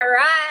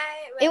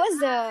But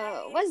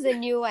what's the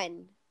new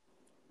one?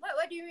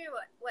 What do you mean?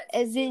 What?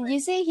 As in,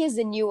 you say here's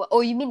the new one. Oh,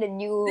 you mean the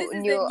new This is the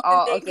new? new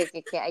Oh, thing.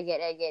 okay. I get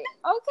it. Okay,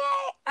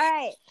 all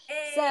right.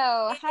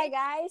 So, hi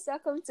guys,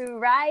 welcome to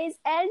Rise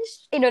and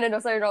no,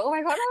 sorry, no. Oh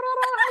my god,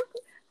 no.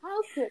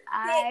 How could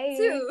I?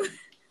 Two.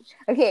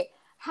 Okay,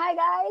 hi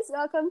guys,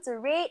 welcome to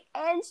Red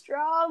and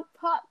Strong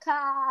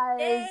Podcast.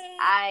 Yay.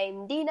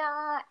 I'm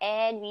Dinah,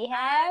 and we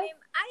have I'm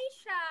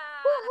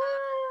Aisyah.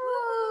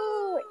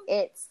 Woohoo!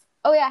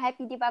 Woohoo.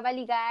 Happy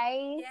Deepavali,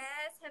 guys.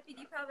 Yes, happy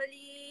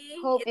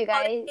Deepavali. Hope you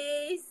guys.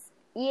 Holidays.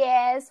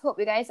 Yes, hope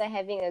you guys are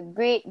having a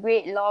great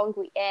long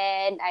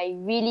weekend.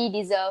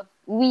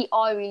 We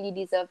all really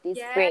deserve this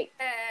break.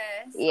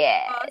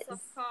 Yes.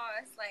 Of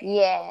course. Like,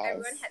 Yes. hope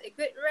everyone had a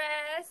good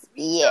rest.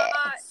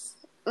 Yes.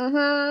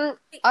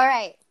 All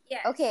right.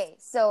 Yes. Okay,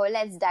 so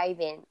let's dive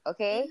in,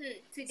 okay?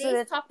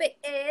 Today's topic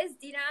is,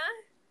 Dinah.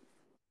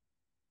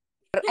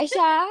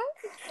 Aisyah?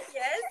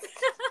 Yes.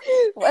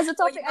 What's the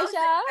topic,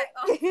 Aisyah?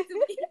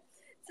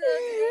 So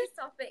today's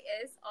topic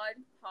is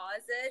on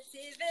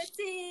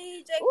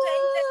positivity. Jeng.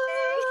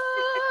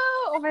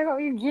 Oh my god,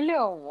 you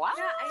gila. What?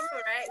 Yeah, I know,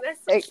 right?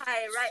 We're so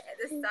high right at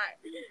the start.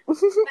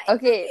 But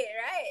Okay.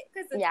 Right?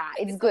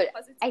 It's good.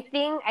 I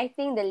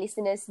think the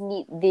listeners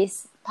need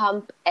this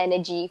pump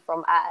energy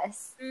from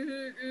us.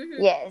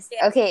 Yes.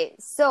 Okay,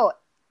 so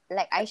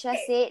like Aisyah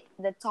said,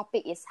 the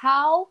topic is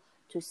how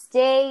to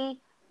stay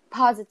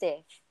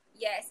positive.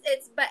 Yes,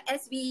 but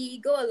as we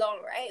go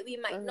along, right, we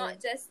might not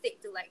just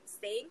stick to like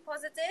staying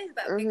positive,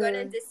 but we're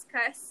gonna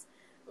discuss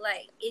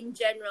like in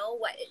general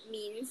what it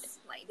means,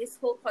 like this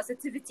whole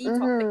positivity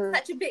topic,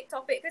 such a big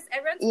topic because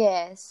everyone's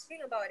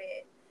talking about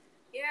it.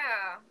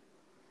 Yeah.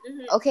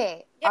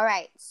 Okay. All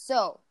right.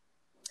 So,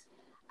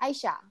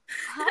 Aisyah,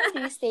 how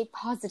do you stay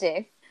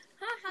positive?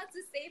 How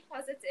to stay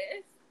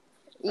positive?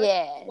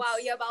 Yes. Wow,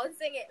 you're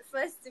bouncing it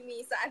first to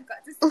me, so I've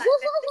got to start.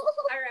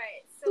 All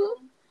right.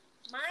 So,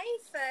 my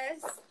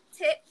first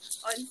tip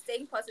on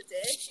staying positive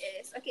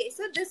is,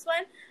 so this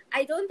one,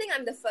 I don't think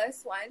I'm the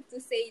first one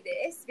to say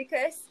this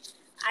because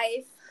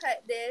I've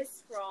heard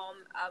this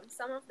from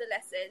some of the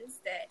lessons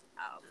that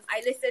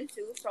I listened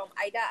to from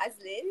Ida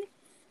Azlin.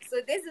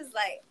 So this is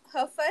like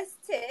her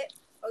first tip.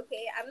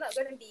 Okay, I'm not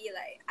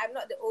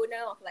the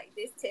owner of like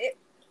this tip.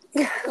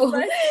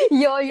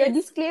 Your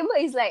disclaimer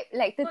is like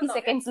 30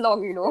 seconds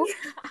long, you know.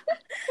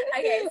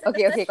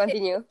 Okay,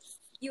 continue.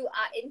 You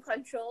are in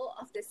control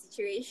of the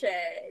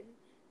situation,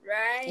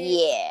 right?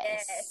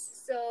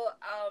 Yes. So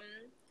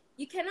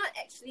you cannot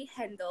actually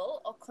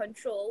handle or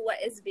control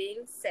what is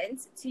being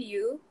sent to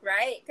you,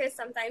 right? Because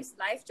sometimes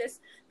life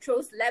just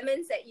throws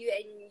lemons at you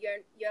and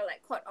you're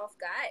like caught off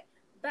guard.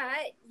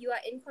 But you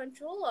are in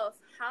control of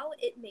how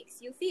it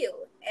makes you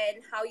feel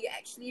and how you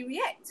actually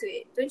react to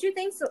it. Don't you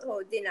think so,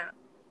 Dinah?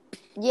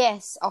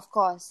 Yes, of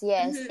course.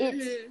 Yes.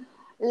 It's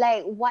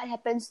like what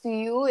happens to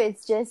you,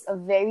 it's just a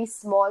very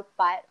small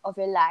part of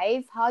your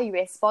life. How you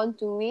respond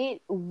to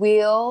it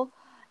will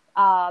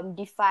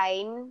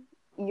define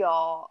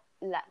your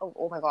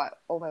oh my god,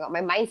 my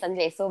mind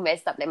suddenly is so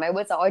messed up, like my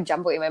words are all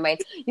jumbled in my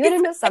mind. You want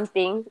to know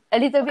something, a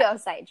little bit of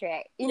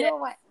sidetrack. You know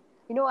what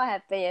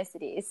happened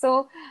yesterday?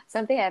 So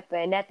something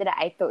happened. After that,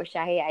 I told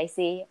Shahir, I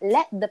say,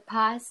 let the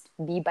past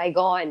be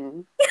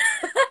bygone.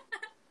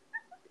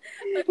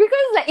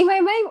 Because like in my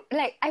mind,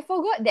 like I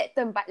forgot that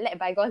term, but let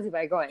bygones be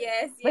bygone.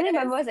 Yes. But then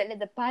my mom was like, let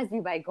the past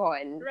be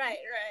bygone. Right.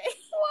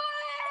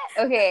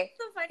 What? Okay.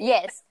 So funny.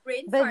 Yes.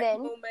 Brain but fart then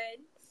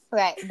moment.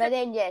 Right. But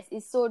then yes,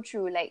 it's so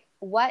true. Like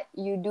what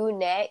you do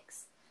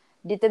next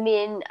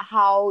determine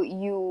how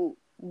you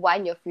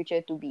want your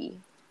future to be.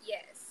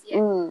 Yes.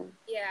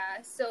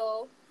 Yeah.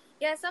 So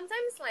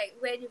sometimes like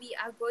when we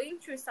are going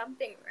through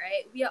something,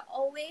 right, we are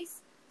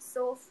always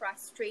so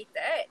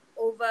frustrated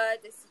over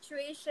the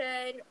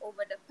situation,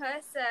 over the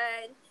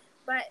person,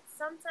 but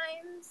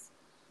sometimes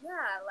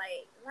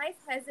like life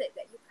has it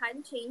that you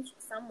can't change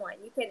someone.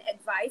 You can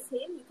advise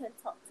him, you can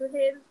talk to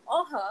him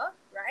or her,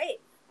 right,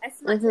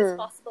 as much as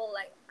possible.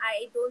 Like,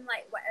 I don't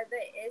like whatever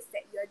it is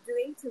that you're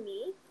doing to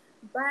me,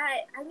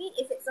 but I mean,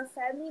 if it's a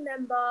family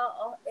member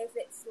or if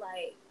it's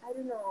like, I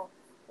don't know,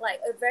 like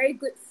a very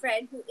good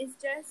friend who is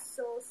just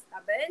so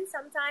stubborn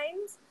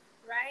sometimes,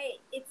 right,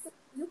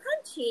 you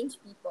can't change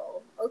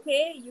people,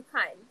 okay? You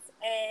can't.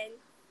 And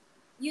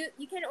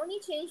you can only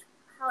change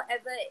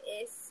however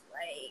it is,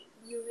 like,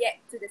 you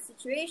react to the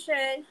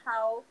situation,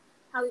 how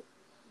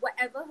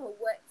whatever her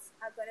words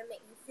are gonna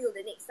make you feel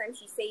the next time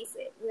she says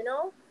it, you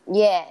know?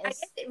 Yes. I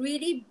guess it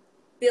really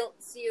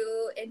builds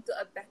you into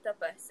a better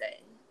person,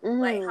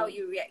 like how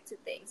you react to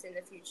things in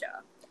the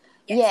future.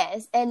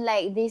 Yes, and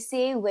like they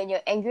say, when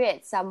you're angry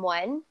at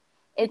someone,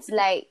 it's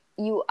like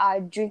you are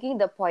drinking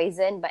the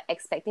poison but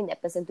expecting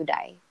that person to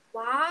die.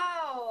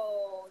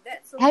 Wow,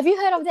 that's so Have you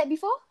heard of that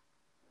before?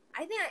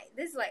 I think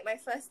this is like my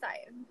first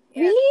time.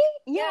 Yeah. Really?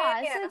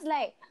 Yeah. So it's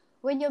like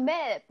when you're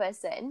mad at a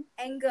person,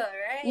 anger,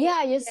 right?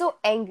 Yeah, you're so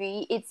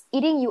angry, it's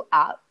eating you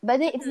up, but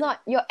then it's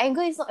not, your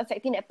anger is not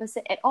affecting that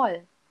person at all.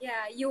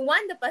 Yeah, you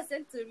want the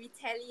person to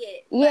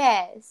retaliate.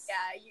 Yes.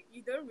 Yeah,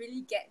 you don't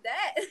really get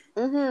that.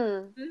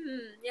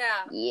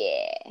 Yeah.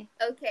 Yeah.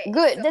 Okay.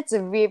 Good. So, That's a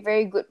very,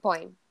 very good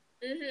point.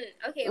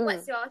 okay,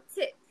 what's your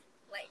tip?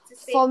 Like to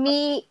say For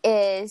me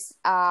is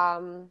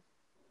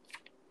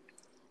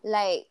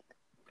like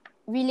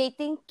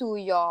relating to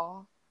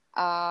your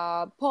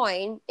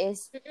point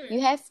is you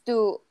have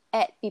to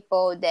add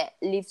people that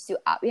lifts you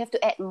up. You have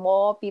to add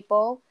more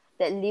people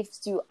that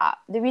lifts you up.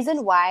 The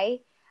reason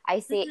why I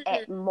say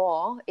add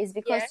more is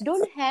because you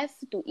don't have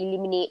to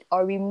eliminate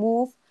or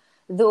remove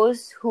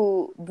those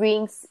who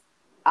brings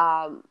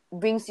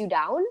you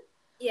down.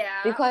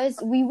 Yeah. Because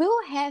we will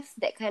have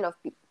that kind of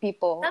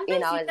people Sometimes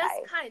in our you just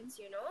life. can't,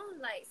 you know?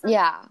 Like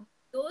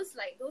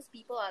those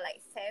people are like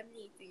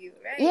family to you,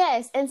 right?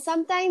 Yes, and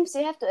sometimes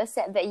you have to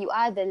accept that you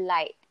are the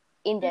light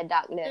in their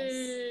darkness.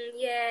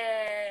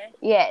 Yeah.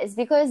 Yes,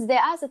 because there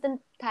are certain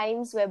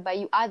times whereby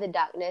you are the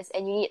darkness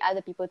and you need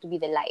other people to be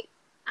the light.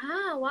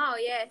 Ah, wow,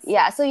 yes.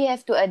 Yeah, so you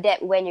have to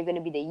adapt when you're going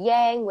to be the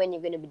yang, when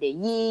you're going to be the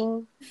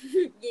yin.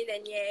 Yin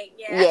and yang,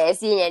 yeah.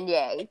 Yes, yin and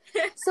yang.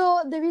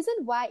 So the reason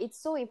why it's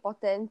so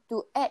important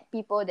to add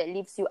people that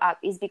lifts you up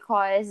is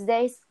because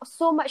there is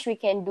so much we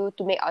can do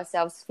to make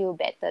ourselves feel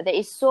better. There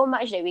is so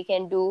much that we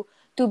can do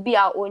to be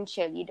our own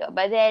cheerleader.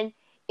 But then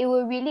it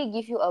will really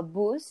give you a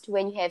boost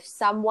when you have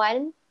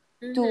someone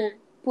to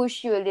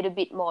push you a little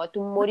bit more, to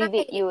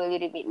motivate you a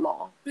little bit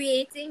more.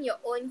 Creating your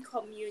own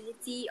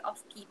community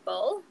of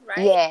people,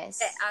 right? Yes.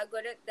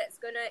 That's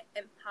gonna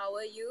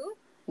empower you.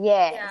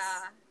 Yes.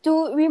 Yeah.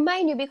 To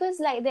remind you, because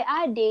like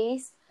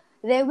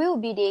there will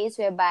be days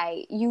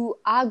whereby you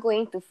are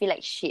going to feel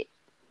like shit.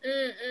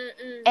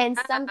 And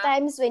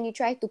sometimes when you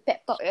try to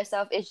pep talk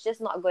yourself, it's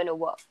just not going to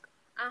work.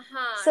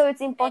 So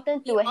it's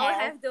important to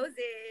have those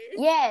days.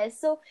 Yes.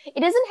 So it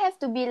doesn't have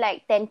to be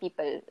like 10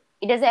 people.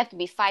 It doesn't have to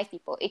be 5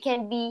 people. It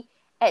can be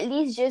at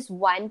least just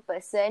one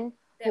person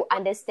who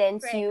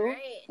understands you.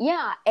 Right?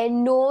 Yeah.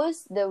 And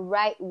knows the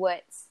right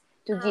words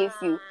to give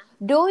you.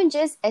 Don't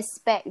just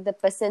expect the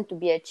person to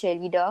be a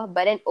cheerleader,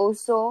 but then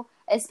also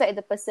expect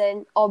the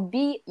person or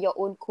be your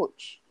own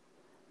coach.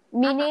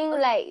 Meaning,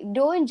 like,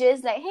 don't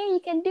just like, hey,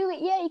 you can do it.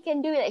 Yeah, you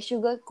can do it. Like,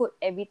 sugarcoat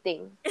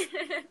everything.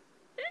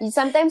 You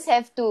sometimes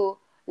have to,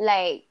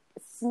 like,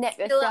 snap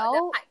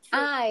yourself.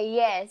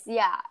 Yes,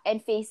 yeah.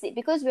 And face it.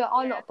 Because we're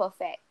all not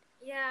perfect.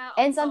 Yeah.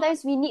 And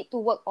sometimes we need to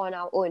work on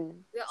our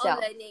own We're self.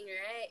 all learning,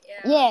 right?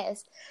 Yeah.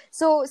 Yes.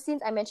 So,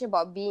 since I mentioned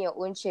about being your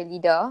own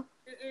cheerleader,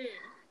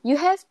 you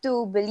have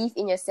to believe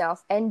in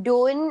yourself and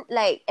don't,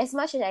 like, as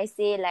much as I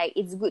say, like,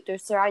 it's good to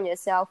surround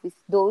yourself with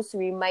those who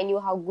remind you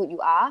how good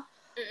you are.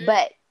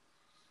 But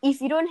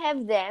if you don't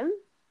have them,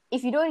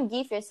 if you don't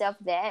give yourself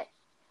that,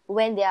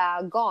 when they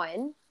are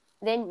gone,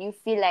 then you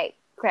feel like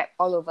crap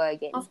all over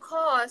again. Of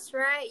course,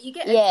 right? You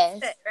get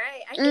addicted,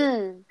 right? I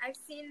think I've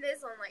seen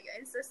this on like your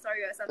Insta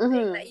story or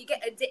something. Like you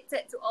get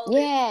addicted to all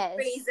these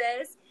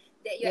phrases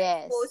that you're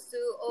exposed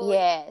to. Oh,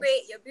 you're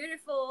great, you're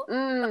beautiful.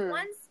 But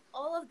once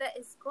all of that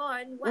is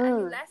gone, what are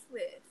you left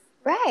with?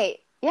 Right.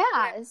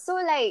 Yeah. So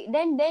like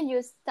then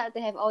you start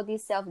to have all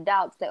these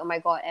self-doubts like, oh my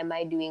god, am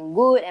I doing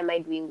good? Am I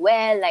doing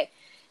well? Like,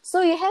 so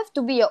you have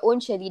to be your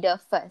own cheerleader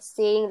first,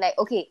 saying like,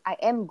 okay, I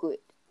am good.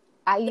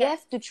 You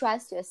have to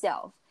trust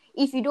yourself.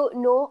 If you don't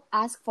know,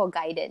 ask for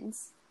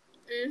guidance.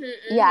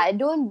 Yeah,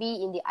 don't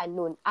be in the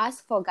unknown.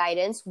 Ask for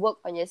guidance, work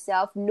on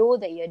yourself, know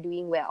that you're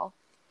doing well.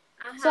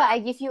 So I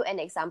give you an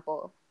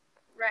example.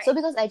 Right. So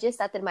because I just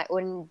started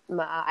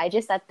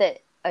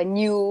a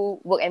new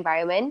work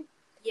environment.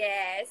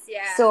 Yes,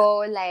 yeah. So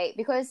like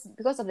because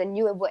of the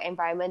new work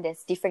environment,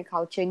 there's different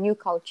culture, new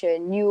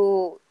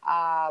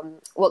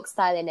work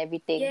style and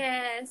everything.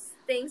 Yes,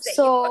 things that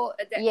you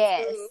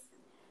adapt to.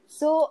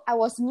 So I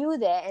was new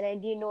there and I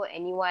didn't know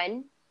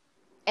anyone.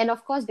 And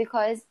of course,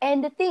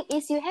 and the thing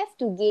is, you have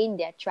to gain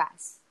their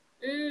trust.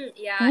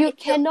 Yeah. You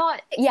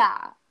cannot,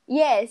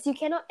 yes, you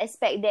cannot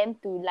expect them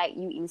to like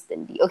you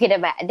instantly. Okay,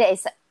 that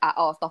is out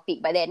of topic,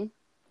 but then.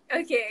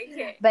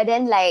 Okay. But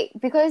then, like,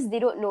 because they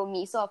don't know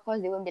me, so of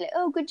course they won't be like,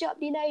 oh, good job,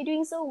 Dinah, you're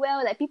doing so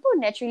well. Like, people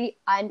naturally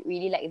aren't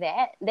really like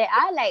that. There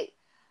are, like,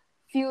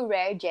 few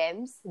rare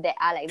gems that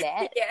are like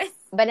that. Yes.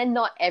 But then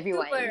not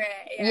everyone. Super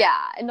rare,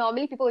 yeah.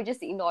 Normally people will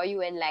just ignore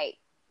you and, like,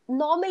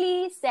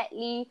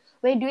 sadly,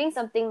 when you're doing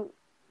something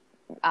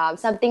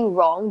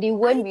wrong, they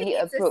won't really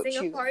approach you. It's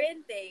a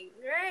Singaporean thing,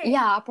 right?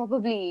 Yeah,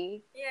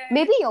 probably. Yeah.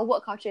 Maybe your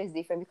work culture is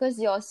different because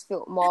yours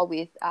filled more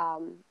with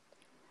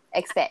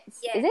expats.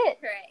 Yes, is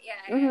it? Correct.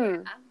 Yeah.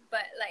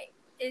 But like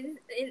in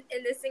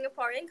the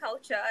Singaporean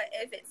culture,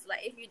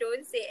 if you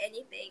don't say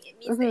anything, it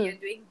means that you're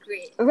doing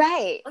great.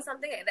 Right. Or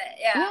something like that.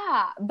 Yeah.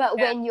 Yeah. But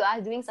when you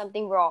are doing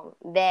something wrong,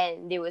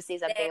 then they will say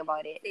something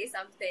about it. Say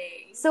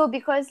something. So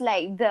because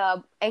like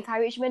the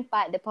encouragement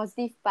part, the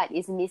positive part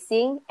is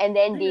missing, and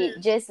then they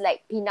just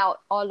like pin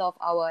out all of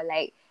our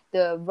like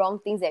the wrong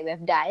things that we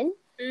have done.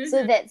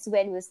 So that's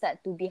when we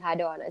start to be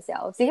harder on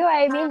ourselves. You know what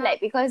I mean? Like,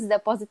 because the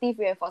positive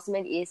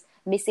reinforcement is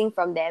missing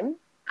from them.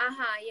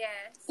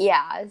 Yes.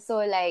 Yeah. So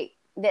like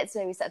that's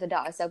when we start to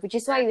doubt ourselves, which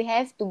is why we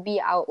have to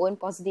be our own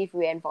positive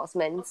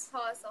reinforcements.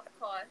 Of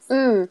course.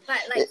 But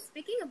like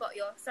speaking about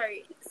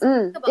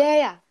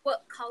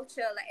work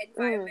culture, like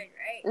environment,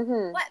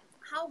 right?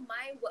 How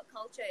my work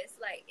culture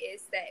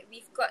is that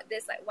we've got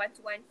this like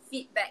one-to-one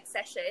feedback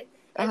session,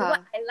 and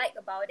what I like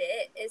about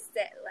it is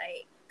that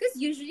like, because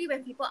usually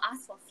when people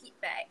ask for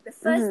feedback, the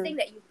first thing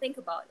that you think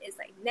about is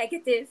like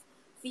negative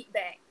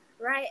feedback,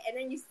 right? And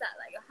then you start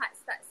like your heart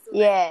starts to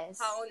like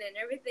pound and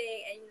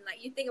everything, and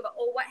like you think about,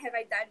 oh, what have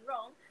I done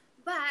wrong?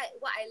 But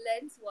what I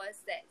learned was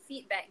that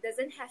feedback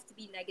doesn't have to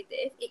be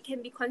negative. It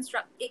can be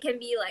it can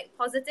be like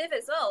positive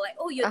as well. Like,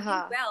 oh, you're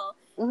doing well.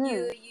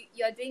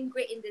 You're doing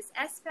great in this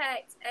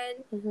aspect.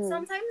 And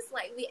sometimes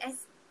like we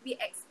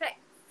expect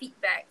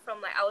feedback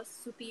from like our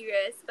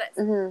superiors, but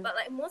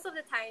like most of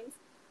the times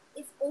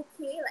it's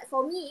okay. Like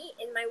for me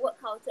in my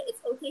work culture,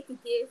 it's okay to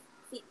give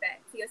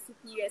feedback to your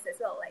superiors as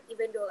well, like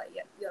even though like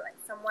you're like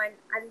someone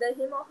under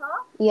him or her.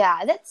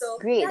 Yeah, that's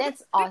great.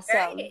 That's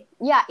awesome. Right?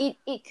 Yeah,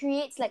 it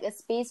creates like a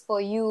space for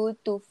you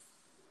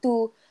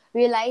to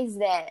realize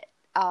that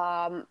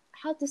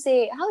how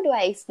do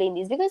I explain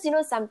this? Because you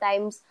know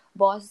sometimes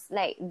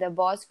the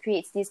boss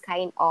creates this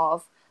kind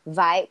of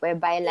vibe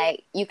whereby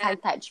like you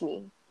can't touch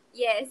me.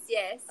 Yes.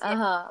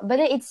 But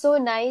then it's so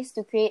nice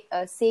to create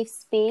a safe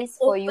space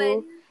for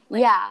you.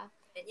 Like,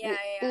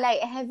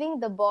 like having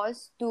the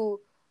boss to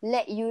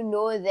let you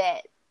know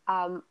that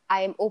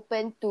I'm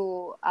open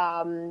to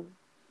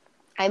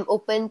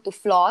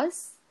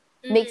flaws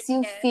makes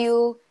you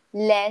feel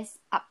less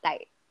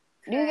uptight.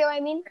 Do you get what I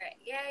mean?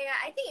 Correct. Yeah.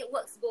 I think it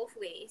works both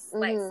ways.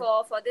 Like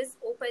for this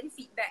open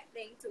feedback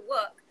thing to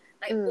work,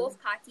 like both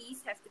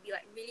parties have to be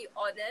like really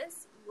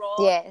honest, raw,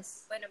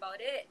 open about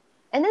it.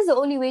 And that's the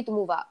only way to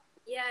move up.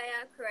 Yeah,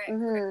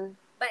 correct.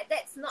 But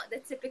that's not the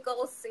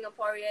typical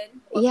Singaporean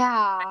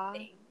work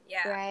thing.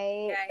 Yeah.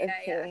 Right.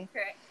 Yeah,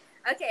 correct.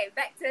 Okay,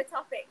 back to the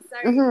topic.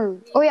 Sorry.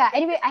 Oh yeah,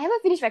 anyway, I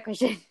haven't finished my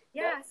question.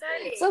 Yeah,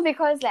 sorry. So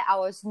because like I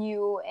was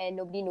new and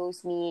nobody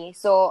knows me,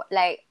 so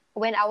like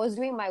when I was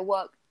doing my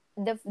work,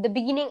 the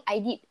beginning I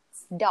did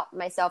doubt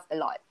myself a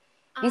lot.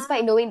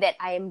 Despite knowing that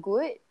I am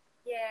good.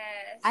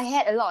 Yes. I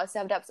had a lot of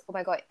self-doubts. Oh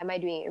my god, am I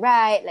doing it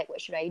right? Like what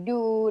should I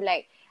do?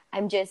 Like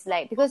I'm just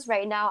like, because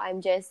right now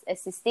I'm just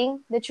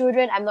assisting the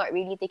children. I'm not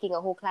really taking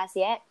a whole class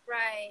yet.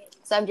 Right.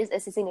 So I'm just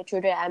assisting the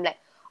children. I'm like,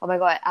 oh my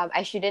god,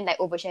 I shouldn't like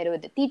overshadow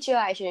the teacher.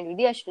 I shouldn't do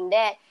this, I shouldn't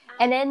that.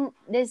 And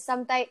then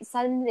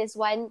suddenly there's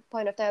one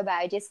point of time where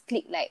I just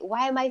click like,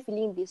 why am I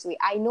feeling this way?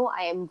 I know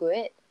I am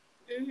good.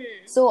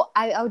 So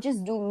I'll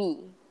just do me.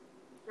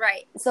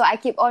 Right. So I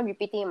keep on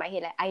repeating in my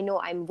head like, I know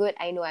I'm good.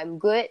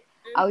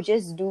 I'll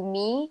just do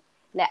me.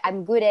 Like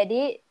I'm good at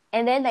it.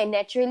 And then like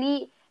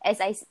naturally, as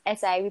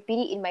I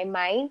repeat it in my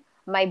mind,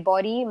 my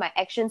body, my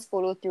actions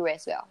follow through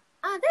as well.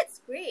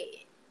 That's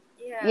great.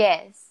 Yeah.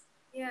 Yes.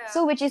 Yeah.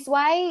 So which is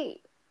why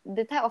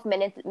the type of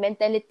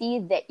mentality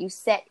that you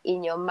set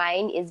in your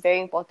mind is very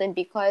important,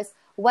 because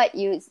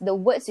the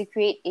words you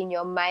create in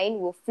your mind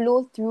will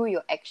flow through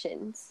your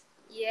actions.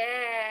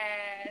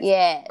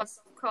 Yes.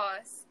 Of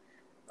course.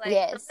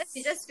 Like sometimes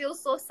you just feel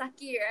so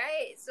sucky,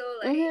 right? So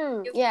like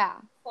you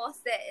force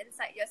that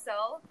inside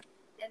yourself,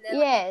 and then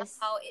like,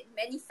 how it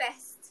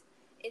manifests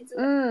into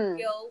the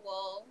real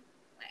world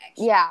like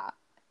action. Yeah.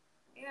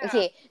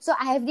 Okay, so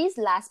I have this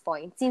last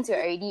point, since we're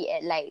already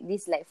at like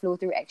this like flow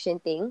through action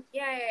thing.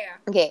 Yeah.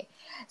 Okay,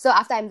 so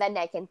after I'm done,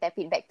 I can tap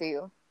it back to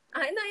you.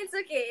 No, it's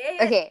okay.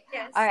 Okay.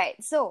 Yes. All right.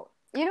 So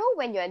you know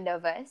when you're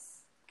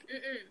nervous.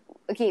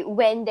 Okay,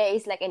 when there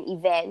is like an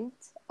event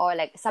or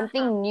like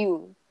something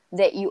new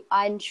that you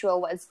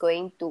unsure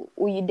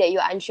that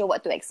you're unsure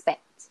what to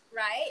expect.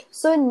 Right.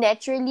 So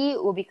naturally,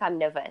 we'll become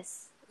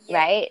nervous. Yeah.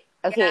 Right.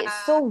 Okay. Yeah.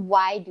 So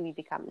why do we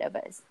become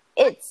nervous?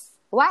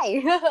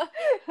 Why?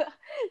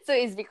 So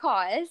it's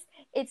because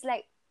it's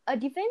like a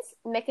defense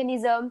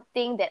mechanism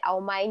thing that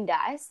our mind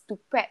does to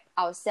prep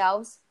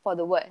ourselves for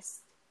the worst.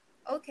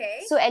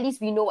 Okay. So at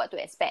least we know what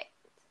to expect.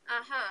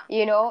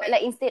 You know, right.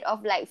 Like instead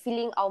of like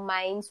filling our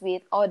minds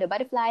with all the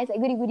butterflies, like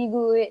goody goody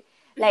good.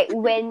 Like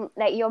when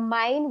like your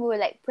mind will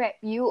like prep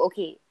you,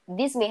 okay,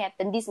 this may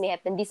happen.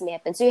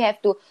 So you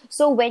have to.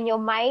 So when your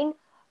mind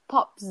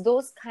pops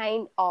those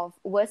kind of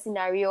worst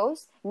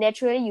scenarios,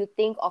 naturally you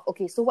think of,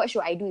 okay, so what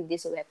should I do if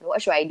this will happen?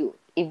 What should I do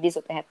if this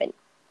were to happen?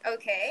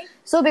 Okay.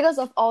 So because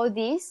of all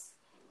this,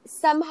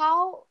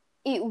 somehow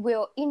it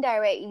will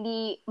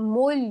indirectly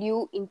mold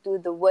you into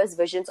the worst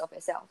versions of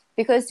yourself,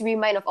 because you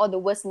remind of all the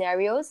worst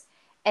scenarios,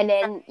 and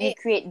then you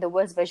create the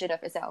worst version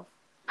of yourself.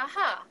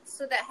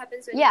 So that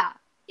happens when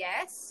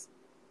Yes.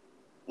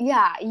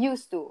 Yeah,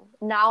 used to.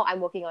 Now I'm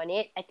working on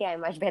it. I think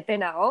I'm much better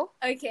now.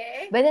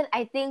 Okay. But then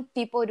I think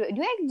people do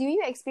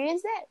you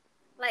experience that?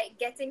 Like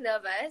getting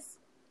nervous?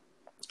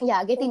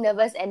 Yeah, getting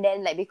nervous, and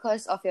then like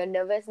because of your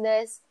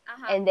nervousness,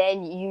 and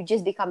then you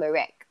just become a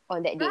wreck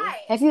on that day.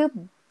 Right. Have you?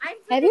 I'm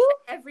pretty sure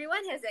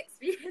everyone has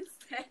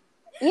experienced that.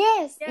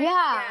 Yes,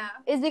 yeah.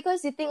 It's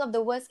because you think of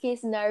the worst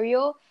case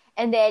scenario,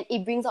 and then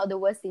it brings out the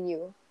worst in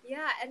you.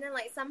 Yeah, and then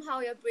like somehow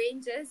your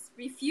brain just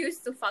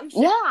refused to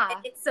function. Yeah.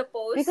 And it's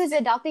supposed Because to.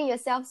 you're doubting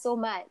yourself so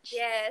much.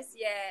 Yes.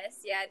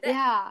 Yeah. That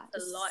Yeah. a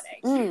lot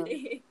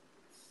actually.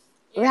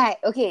 Yeah. Right.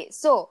 Okay.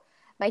 So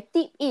my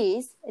tip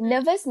is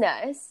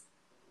nervousness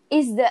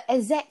is the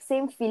exact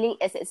same feeling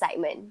as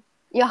excitement.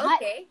 Your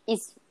heart Okay.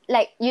 is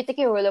like you're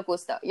taking a roller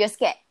coaster. You're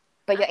scared,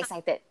 but you're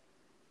excited.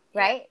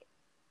 Right?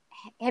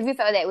 Have you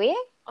felt that way?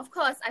 Of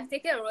course, I've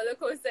taken a roller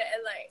coaster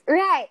and like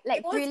Right. Like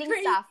it was thrilling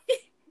crazy. stuff.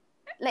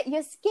 Like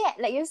you're scared.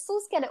 Like you're so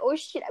scared. Like, oh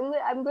shit,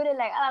 I'm gonna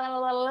like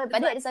but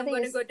then Like, at the same I'm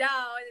time gonna go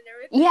down and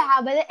everything. yeah,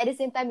 but then at the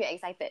same time you're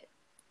excited.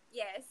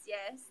 Yes.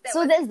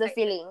 So that's the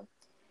feeling.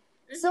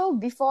 So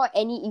before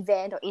any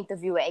event or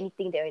interview or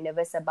anything that you're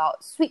nervous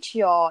about, switch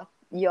your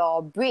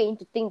brain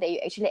to think that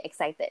you're actually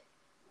excited.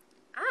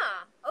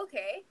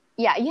 Okay.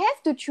 Yeah, you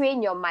have to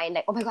train your mind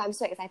like, oh my god, I'm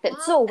so excited.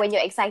 So when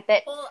you're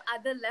excited, whole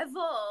other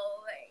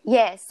level. Like,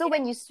 yes. So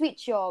when you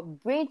switch your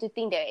brain to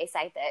think that you're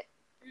excited,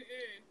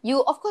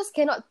 you of course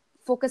cannot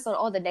focus on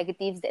all the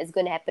negatives that is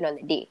going to happen on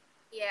the day.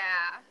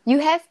 yeah. You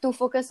have to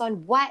focus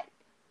on what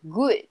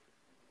good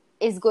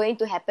is going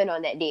to happen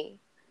on that day.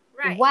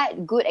 Right.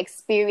 What good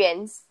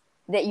experience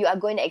that you are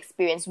going to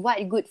experience.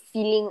 What good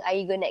feeling are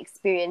you going to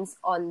experience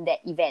on that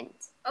event?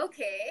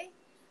 Okay.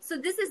 So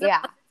this is the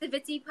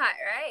positivity part,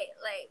 right?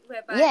 Like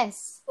whereby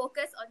yes.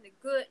 focus on the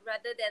good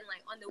rather than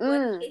like on the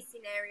worst case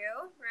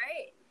scenario,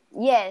 right?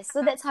 Yes.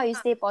 So that's how you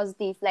stay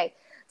positive. Like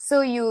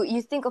so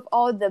you think of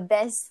all the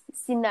best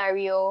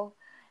scenario,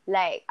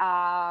 like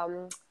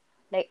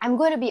I'm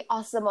going to be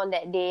awesome on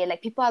that day.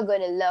 Like, people are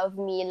going to love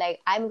me. Like,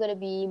 I'm going to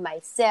be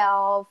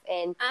myself.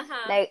 And,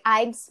 like,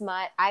 I'm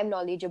smart. I'm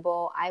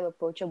knowledgeable. I'm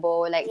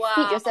approachable. Like,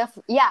 feed yourself.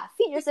 Yeah,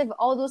 feed yourself with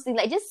all those things.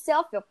 Like, just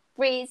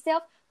praise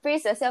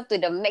yourself to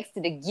the max,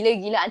 to the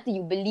gila until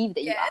you believe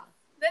that you are.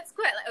 That's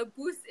quite like a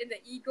boost in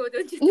the ego,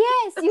 don't you think?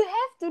 Yes, you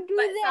have to do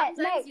but that.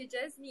 Sometimes like, you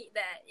just need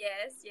that.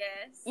 Yes.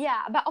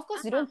 Yeah, but of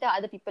course you don't tell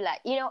other people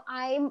like,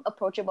 I'm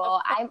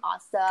approachable. I'm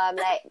awesome.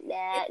 Like,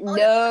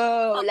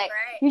 no. Like,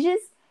 you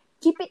just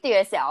keep it to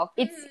yourself.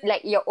 It's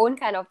like your own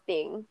kind of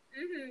thing.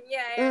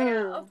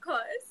 Yeah, of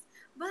course.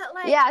 But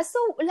like so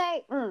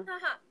like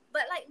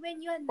but like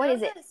when you're what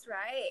is it? nervous,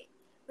 right?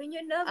 When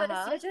you're nervous,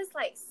 you're just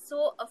like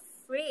so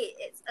afraid.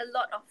 It's a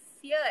lot of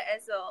fear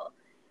as well.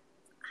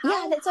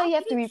 That's why you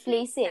have to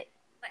replace it.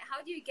 Like,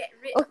 how do you get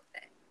rid of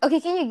that? Okay,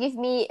 can you give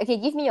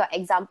me your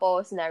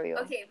example scenario?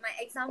 Okay, my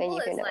example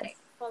is like,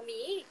 for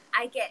me,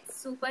 I get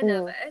super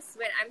nervous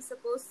when I'm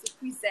supposed to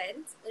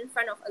present in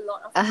front of a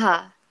lot of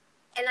people.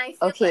 And I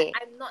feel like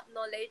I'm not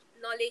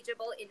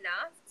knowledgeable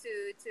enough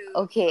to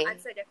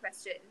answer their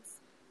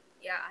questions.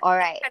 Yeah. All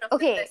right. Kind of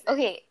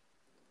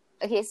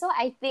Okay, so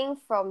I think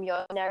from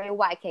your scenario,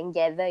 what I can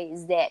gather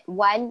is that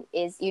 1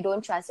 is you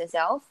don't trust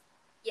yourself.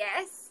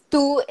 Yes.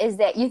 2 is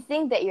that you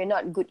think that you're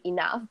not good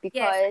enough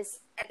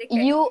because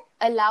you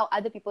allow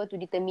other people to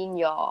determine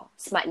your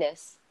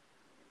smartness,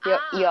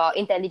 your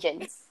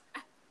intelligence.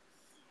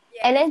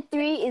 And then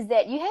 3 is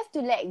that you have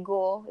to let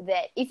go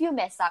that if you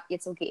mess up,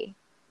 it's okay.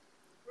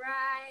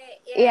 Right.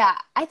 Yeah,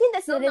 I think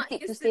that's another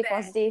tip to stay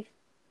positive.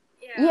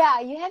 Yeah,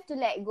 you have to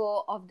let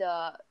go of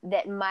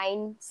that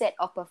mindset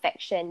of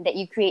perfection that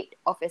you create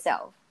of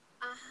yourself.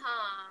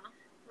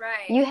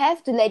 Right. You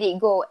have to let it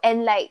go.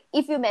 And like,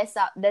 if you mess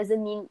up,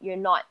 doesn't mean you're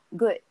not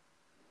good.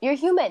 You're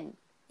human.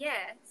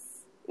 Yes.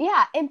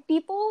 Yeah, and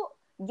people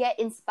get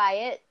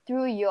inspired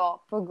through your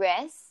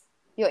progress,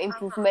 your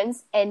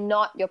improvements, and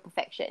not your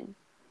perfection.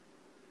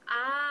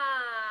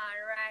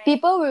 Right.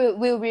 People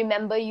will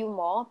remember you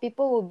more.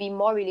 People will be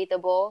more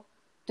relatable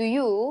to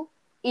you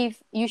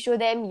if you show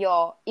them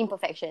your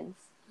imperfections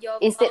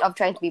instead of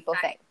trying to be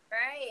perfect.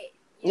 Right.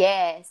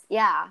 Yes.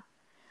 Yeah.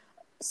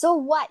 So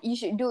what you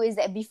should do is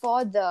that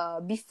before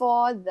the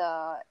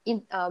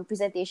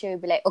presentation, you'll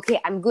be like, okay,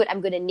 I'm good. I'm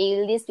gonna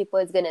nail this. People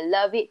is gonna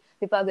love it.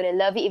 People are gonna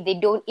love it. If they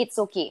don't, it's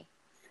okay.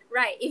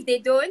 Right. If they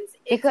don't,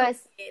 it's okay.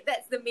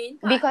 That's the main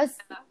part.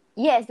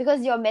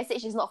 Because your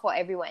message is not for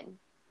everyone.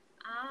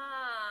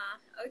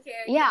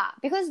 Okay. Yeah,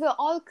 because we're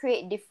all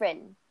create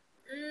different.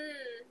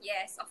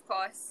 Yes, of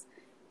course.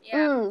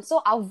 Yeah.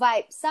 So our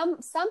vibe,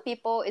 some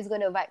people is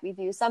gonna vibe with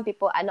you. Some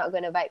people are not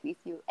gonna vibe with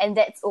you, and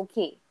that's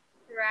okay.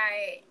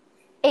 Right.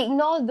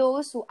 Ignore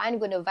those who aren't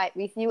going to vibe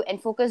with you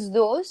and focus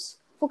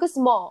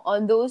more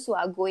on those who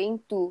are going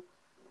to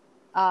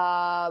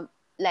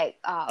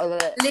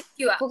lift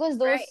you up. Focus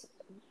those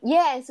who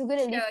are going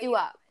to lift you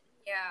up.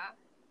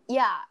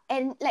 Yeah,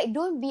 and like,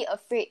 don't be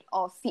afraid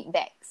of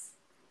feedbacks.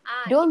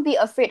 Don't be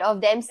afraid of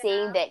them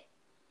saying that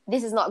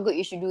this is not good,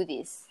 you should do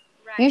this.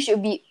 Right. You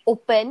should be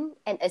open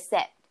and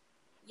accept.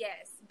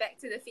 Yes, back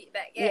to the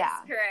feedback. Yes,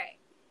 correct.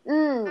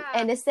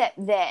 And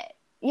accept that.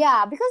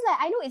 Yeah, because like,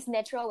 I know it's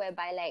natural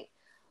whereby like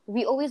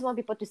we always want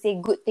people to say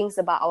good things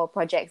about our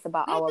projects,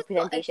 about our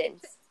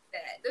presentations.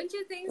 Don't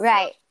you think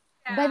right. so?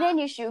 Yeah. But then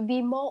you should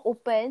be more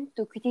open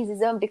to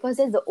criticism because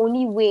that's the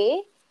only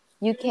way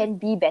you can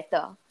be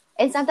better.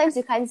 And sometimes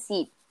you can't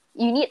see it.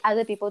 You need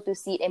other people to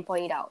see it and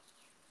point it out.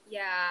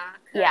 Yeah.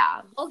 Correct.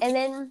 Yeah. Okay, And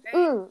then,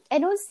 right?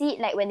 and don't see it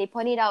like when they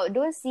point it out,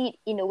 don't see it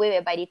in a way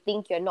whereby they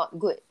think you're not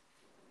good.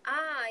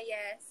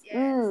 Yes.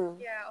 Mm.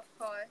 Yeah, of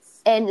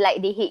course. And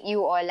like they hate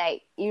you or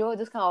like,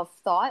 those kind of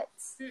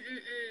thoughts.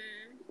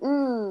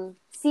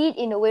 See it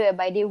in a way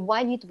whereby they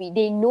want you to be,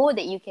 they know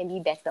that you can be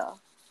better.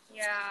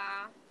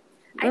 Yeah.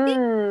 I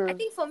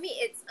think for me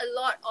it's a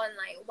lot on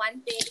like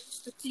wanting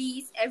to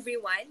please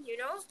everyone,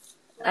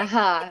 like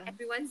get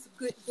everyone's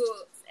good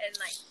books and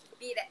like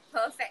be that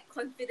perfect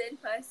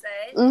confident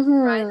person in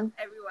front of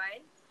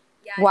everyone.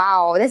 Yeah.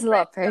 Wow, that's a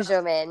lot of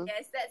pressure, man.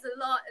 Yes, that's a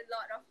lot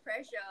of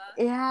pressure.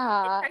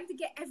 Yeah. And trying to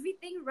get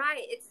everything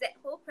right. It's that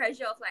whole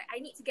pressure of like I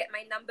need to get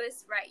my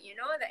numbers right,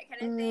 that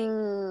kind of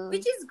thing.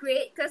 Which is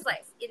great because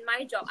like in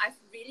my job I've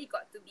really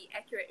got to be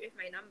accurate with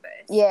my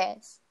numbers.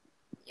 Yes.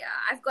 Yeah,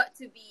 I've got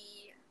to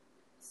be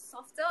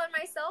softer on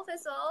myself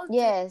as well.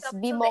 Yes,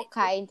 be more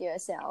kind to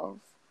yourself.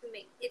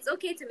 It's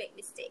okay to make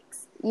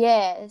mistakes.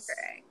 Yes.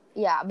 Correct.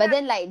 Yeah, but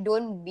then like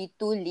don't be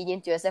too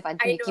lenient to yourself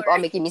until you keep on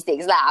right? making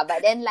mistakes lah.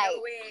 But then like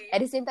No way.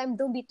 at the same time,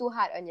 don't be too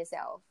hard on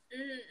yourself.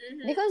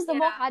 Because the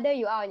more harder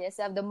you are on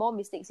yourself, the more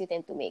mistakes you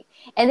tend to make.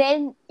 And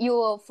then you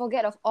will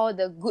forget of all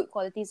the good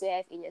qualities you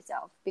have in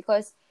yourself.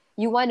 Because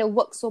you want to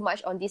work so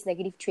much on these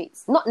negative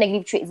traits. Not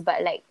negative traits,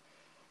 but like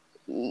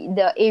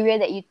the area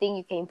that you think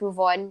you can improve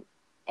on.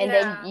 And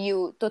then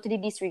you totally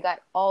disregard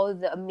all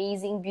the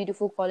amazing,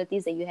 beautiful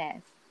qualities that you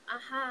have.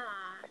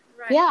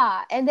 Right.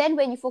 Yeah, and then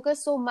when you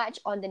focus so much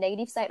on the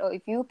negative side of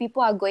you,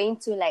 people are going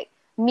to like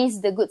miss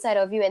the good side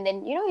of you, and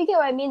then you get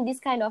what I mean. This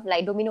kind of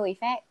like domino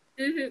effect.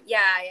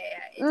 Yeah.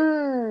 It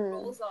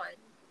rolls on.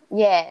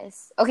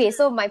 Yes. Okay,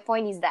 so my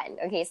point is done.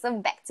 Okay, so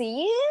back to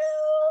you.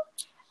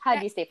 How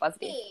do you stay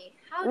positive?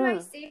 How do I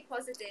stay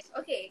positive?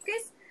 Okay,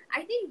 because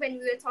I think when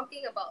we were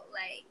talking about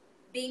like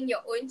being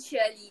your own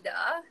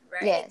cheerleader,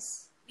 right?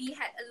 Yes. We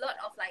had a lot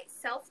of like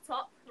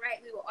self-talk, right?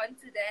 We were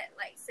onto that,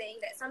 like saying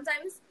that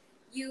sometimes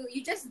you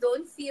just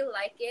don't feel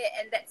like it,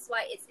 and that's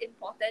why it's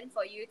important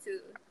for you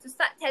to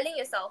start telling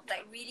yourself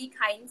like really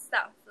kind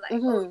stuff, like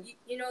you're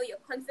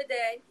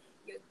confident,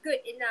 you're good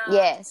enough,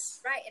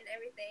 yes, right, and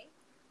everything.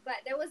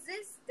 But there was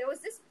this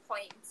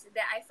point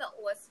that I felt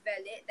was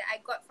valid that I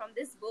got from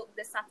this book,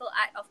 The Subtle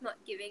Art of Not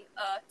Giving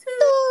a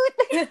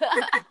Toot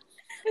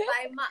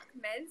by Mark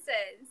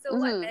Manson. So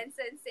what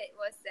Manson said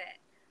was that,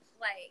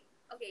 like,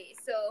 okay,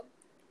 so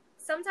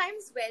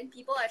sometimes when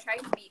people are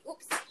trying to be,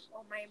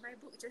 my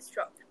book just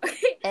dropped.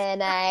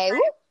 And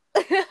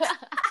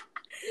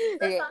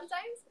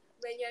sometimes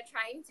when you're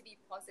trying to be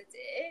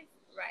positive,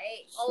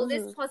 right? All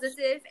this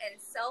positive and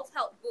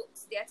self-help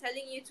books, they're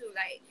telling you to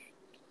like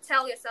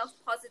tell yourself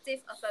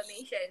positive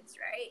affirmations,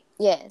 right?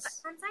 Yes. But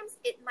sometimes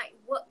it might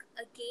work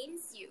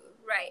against you,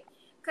 right?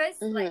 Because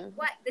like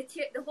what the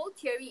whole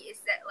theory is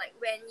that like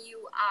when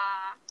you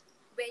are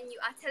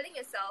telling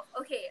yourself,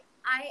 okay,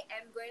 I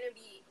am going to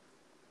be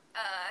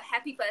a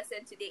happy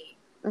person today.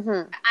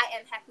 I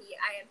am happy.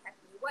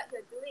 What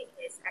you're doing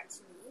is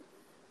actually,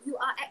 you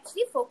are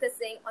actually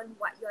focusing on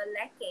what you're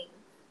lacking.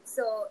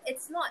 So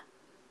it's not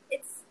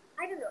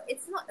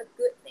a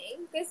good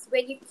thing, because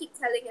when you keep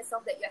telling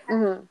yourself that you're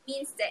happy, it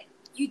means that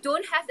you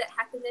don't have that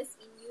happiness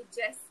in you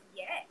just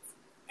yet.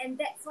 And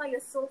that's why you're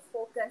so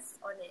focused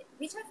on it,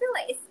 which I feel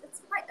like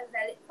it's quite a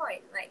valid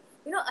point. Like,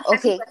 a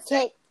happy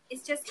person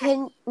is just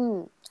happy.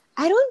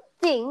 I don't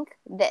think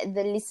that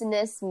the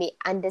listeners may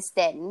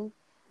understand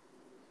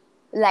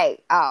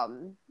like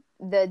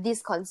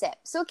this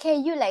concept. So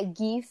can you like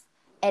give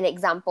an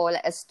example,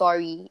 like a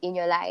story in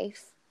your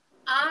life?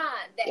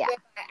 Where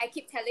I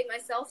keep telling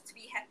myself to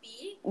be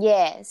happy.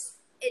 Yes.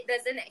 It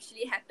doesn't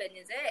actually happen,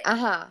 is it?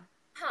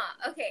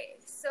 Okay,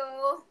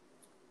 so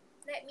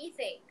let me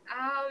think.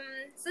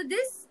 So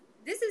this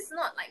is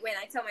not like when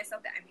I tell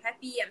myself that I'm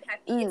happy.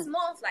 It's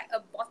more of like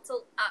a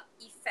bottled up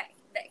effect,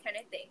 that kind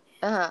of thing.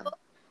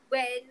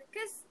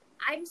 Because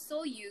I'm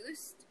so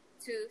used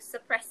to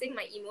suppressing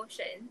my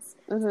emotions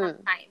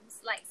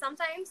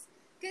sometimes,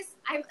 because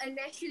I'm a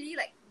naturally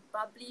like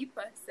bubbly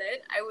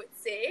person, I would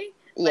say.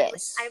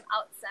 Yes. Like, I'm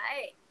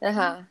outside.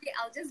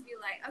 I'll just be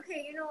like,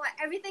 okay, you know what?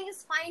 Everything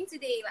is fine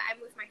today. Like,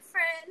 I'm with my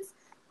friends,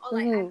 or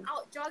like I'm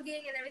out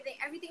jogging and everything.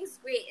 Everything's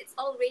great. It's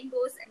all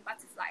rainbows and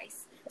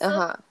butterflies.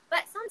 So,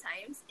 but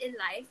sometimes in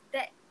life,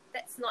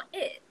 that's not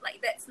it.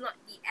 Like, that's not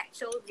the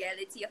actual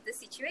reality of the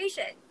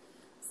situation.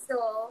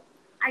 So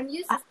I'm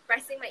used to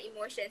suppressing my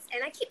emotions,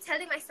 and I keep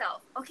telling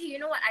myself, okay, you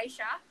know what,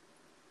 Aisyah?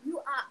 You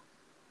are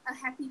a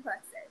happy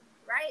person,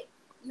 right?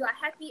 You are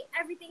happy,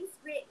 everything's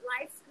great,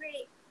 life's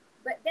great.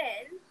 But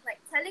then, like,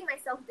 telling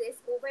myself this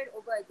over and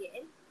over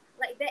again,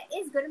 like, there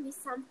is going to be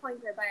some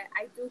point whereby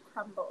I do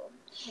crumble.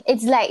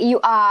 It's like you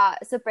are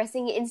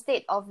suppressing it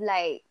instead of,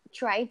 like,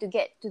 trying to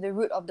get to the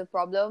root of the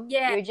problem.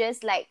 Yeah. You're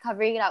just, like,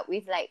 covering it up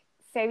with, like,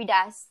 fairy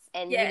dust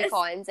and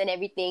unicorns and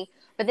everything.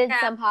 But then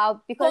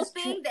somehow, because...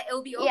 hoping that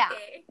it'll be okay. Yeah,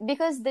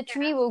 because the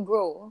tree will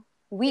grow.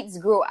 Weeds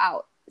grow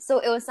out. So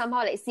it will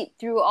somehow, like, seep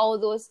through all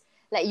those,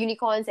 like,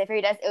 unicorns and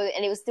fairy dust.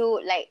 And it will still,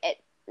 like, at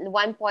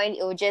one point,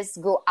 it will just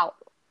grow out.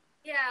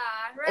 Yeah,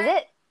 right.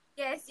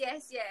 Is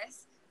it?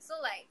 Yes. So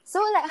So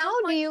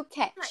how do you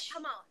catch? Like,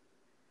 come out.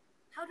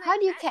 How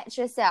do you catch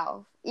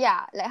yourself?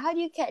 Yeah, like how do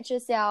you catch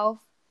yourself?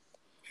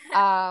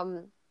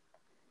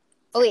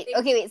 Oh wait,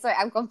 okay, wait. Sorry,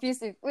 I'm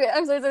confused. Wait,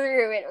 I'm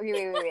sorry. Wait.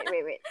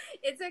 Okay, wait.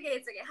 It's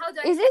okay. How do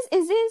I? Is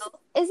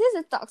this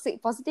a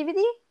toxic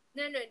positivity?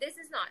 No, this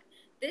is not.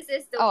 This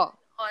is the one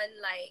on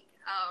like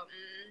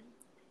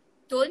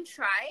don't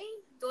try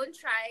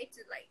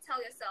to like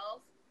tell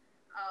yourself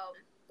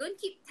don't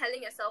keep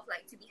telling yourself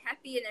like to be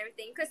happy and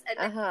everything, because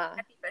a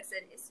happy person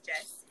is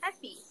just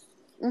happy.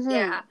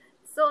 Yeah.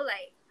 So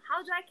like,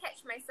 how do I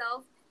catch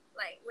myself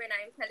like when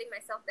I'm telling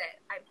myself that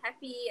I'm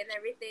happy and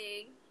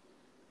everything?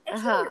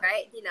 Actually,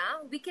 right,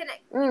 Dinah, we can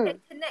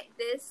connect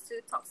this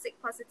to toxic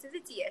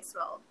positivity as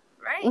well,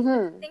 right?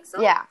 I think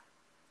so. Yeah.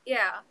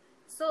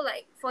 So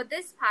like for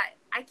this part,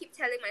 I keep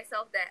telling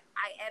myself that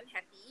I am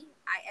happy,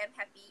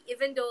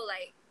 even though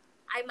like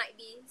I might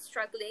be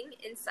struggling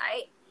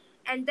inside,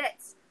 and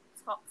that's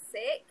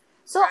toxic.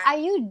 So are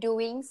you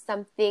doing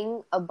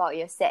something about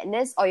your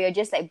sadness, or you're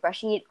just like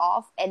brushing it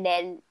off and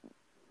then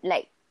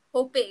like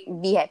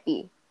hoping be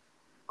happy?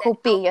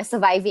 Coping, you're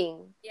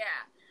surviving.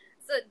 Yeah.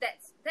 So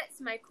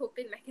that's my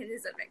coping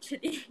mechanism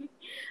actually.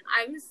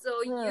 I'm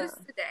so used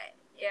to that.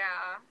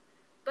 Yeah.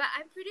 But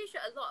I'm pretty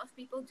sure a lot of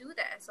people do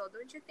that, so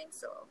don't you think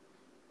so?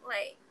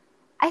 Like,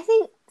 I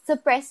think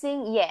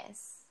suppressing,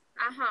 yes.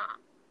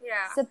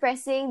 Yeah.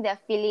 Suppressing their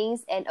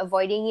feelings and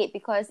avoiding it,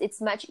 because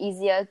it's much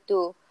easier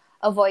to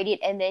avoid it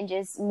and then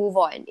just move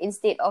on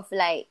instead of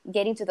like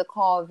getting to the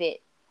core of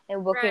it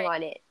and working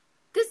on it.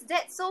 Because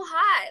that's so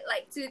hard,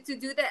 like to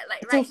do that,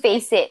 like to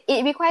face it.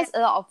 It requires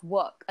a lot of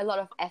work, a lot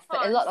of effort,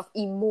 a lot of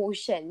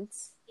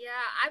emotions. Yeah,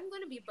 I'm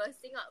gonna be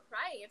bursting out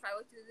crying if I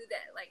were to do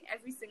that like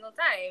every single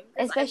time.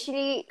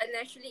 Especially I'm a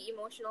naturally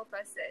emotional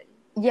person.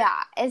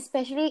 Yeah,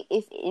 especially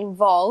if it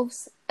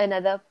involves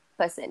another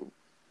person.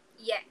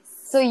 Yes.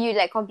 So you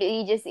like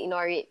completely just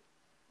ignore it.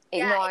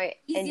 Ignore it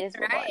and just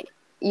move on.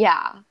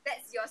 Yeah.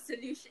 That's your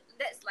solution.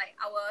 That's like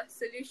our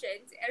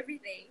solution to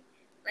everything.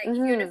 Like if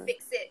you're gonna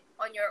fix it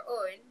on your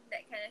own,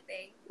 that kind of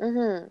thing.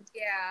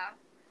 Yeah.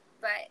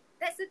 But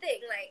that's the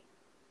thing, like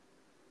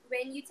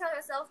when you tell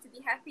yourself to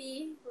be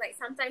happy, like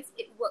sometimes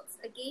it works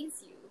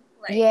against you.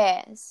 Like,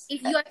 yes.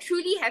 If you are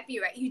truly happy,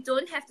 right, you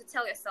don't have to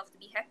tell yourself to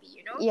be happy,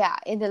 you know? Yeah,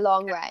 in the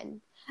long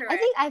run. Correct. I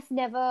think I've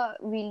never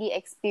really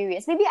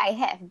experienced, maybe I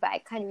have, but I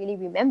can't really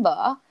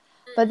remember.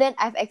 But then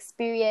I've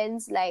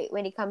experienced like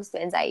when it comes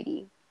to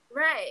anxiety.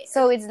 Right.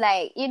 So it's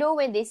like, you know,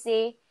 when they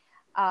say,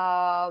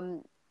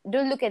 don't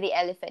look at the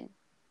elephant.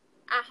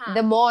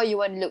 The more you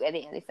want to look at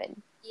the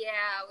elephant.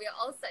 Yeah, we're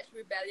all such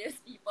rebellious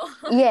people.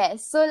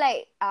 Yes. So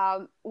like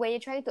when you're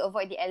trying to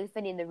avoid the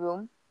elephant in the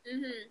room,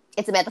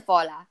 it's a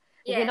metaphor lah.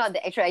 Yes. You're not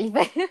the actual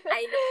elephant.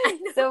 I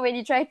know. So when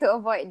you try to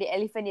avoid the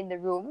elephant in the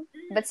room,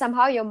 but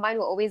somehow your mind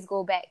will always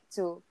go back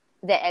to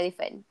that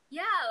elephant.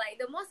 Yeah, like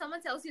the more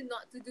someone tells you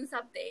not to do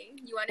something,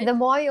 the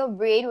more your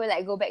brain will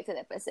like go back to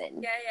that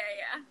person.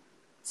 Yeah.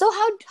 So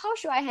how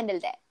should I handle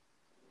that?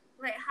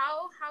 Like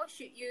how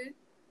should you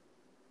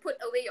put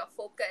away your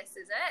focus,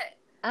 is it?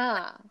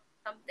 Like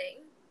something.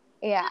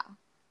 Yeah.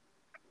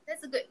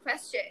 That's a good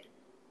question.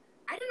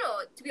 I don't know,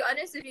 to be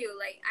honest with you,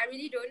 like I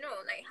really don't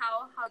know. Like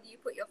how do you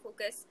put your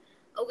focus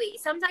away?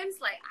 Sometimes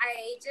like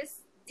I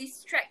just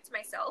distract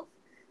myself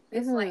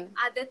with like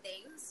other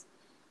things.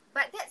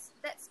 But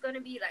that's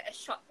gonna be like a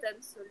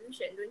short-term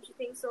solution, don't you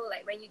think so?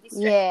 Like when you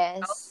distract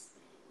yourself.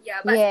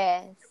 Yeah, but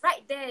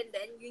right then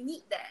you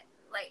need that.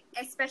 Like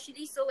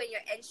especially so when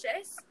you're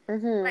anxious.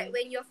 Like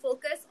when you're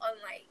focused on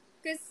like,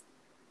 because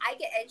I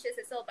get anxious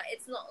as well, but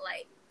it's not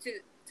like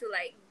to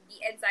like the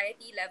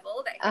anxiety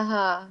level that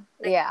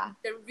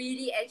the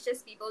really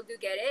anxious people do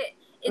get it.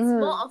 It's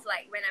more of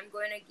like when I'm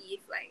going to give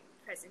like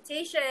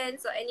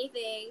presentations or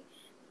anything,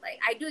 like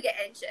I do get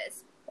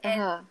anxious.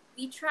 And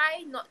we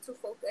try not to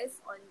focus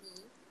on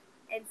the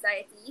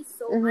anxiety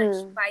so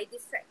much by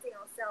distracting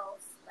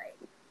ourselves like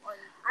on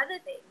other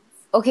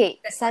things. Okay,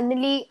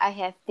 suddenly I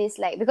have this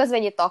like, because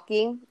when you're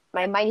talking,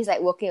 my mind is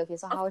like working. Okay,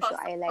 so how should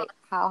I like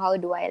how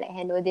do I like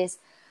handle this?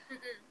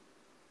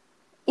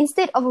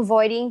 Instead of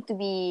avoiding to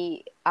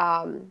be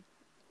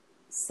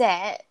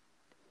sad,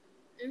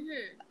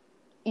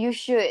 you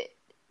should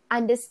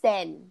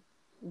understand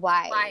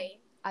why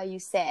are you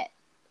sad.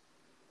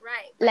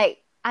 Right.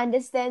 Like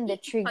understand the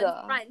trigger.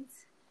 Confront.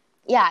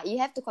 Yeah, you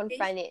have to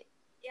confront it.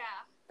 Yeah.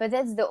 But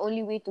that's the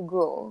only way to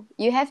grow.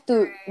 You have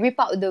to rip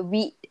out the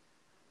weed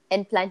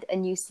and plant a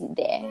new seed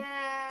there.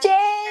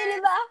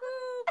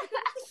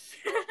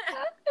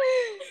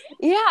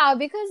 Yeah,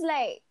 because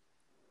like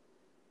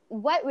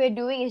what we're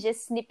doing is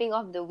just snipping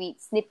off the weed,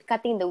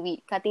 cutting the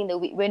weed.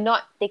 We're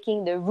not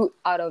taking the root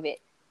out of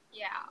it.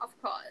 Yeah, of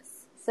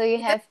course. So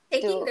you have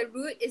taking the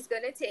root is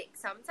gonna take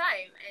some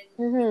time,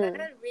 and you're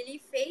gonna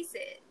really face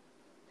it.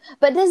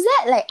 But does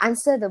that like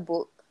answer the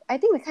book? I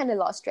think we kind of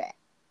lost track.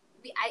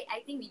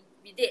 I think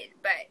we did,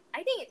 but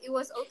I think it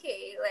was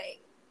okay. Like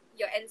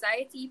your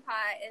anxiety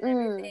part and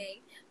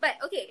everything. But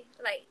okay,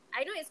 like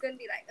I know it's gonna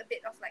be like a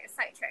bit of like a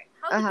sidetrack.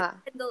 How do you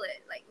handle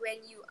it? Like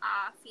when you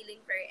are feeling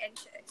very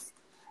anxious.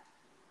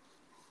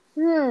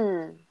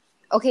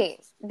 Okay,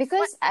 What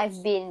because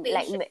I've been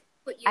like situation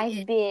put you I've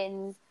in?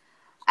 been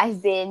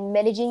I've been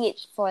managing it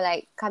for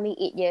like coming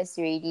 8 years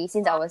already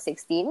since I Wow. was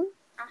 16.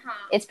 Uh-huh.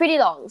 It's pretty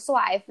long. So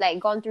I've like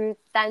gone through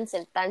tons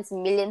and tons,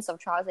 millions of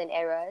trials and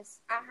errors.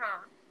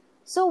 Uh-huh.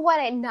 So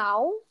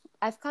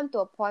I've come to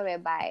a point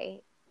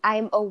whereby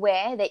I'm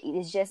aware that it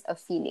is just a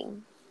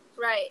feeling.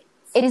 Right.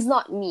 It is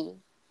not me.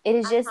 It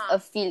is just Uh-huh. a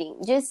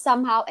feeling. Just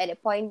somehow at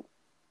that point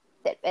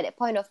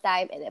of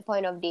time, at that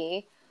point of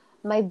day,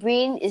 my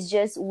brain is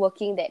just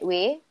working that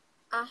way,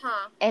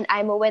 Uh-huh. and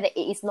I'm aware that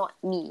it is not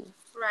me.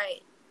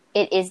 Right.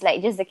 It is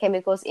like just the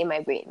chemicals in my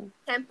brain.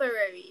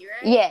 Temporary,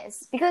 right?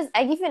 Yes, because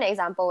I give you an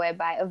example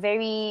whereby a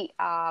very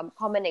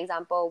common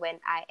example when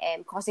I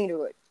am crossing the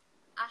road.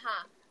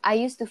 Uh-huh. I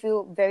used to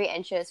feel very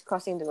anxious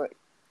crossing the road.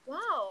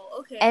 Wow,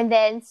 okay. And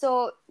then,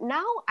 so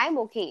now I'm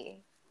okay.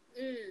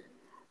 Mm.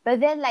 But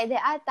then, like,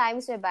 there are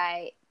times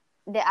whereby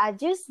there are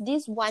just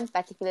this one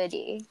particular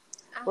day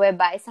Uh-huh.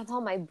 whereby somehow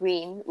my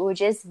brain will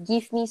just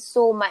give me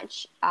so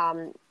much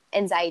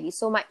anxiety,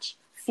 so much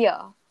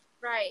fear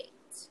Right.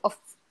 of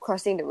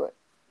crossing the road.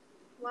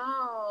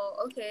 Wow,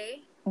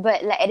 okay.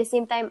 But like at the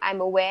same time,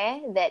 I'm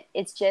aware that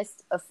it's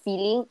just a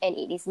feeling and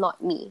it is not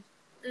me.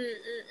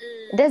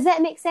 Does that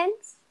make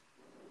sense?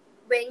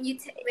 When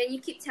you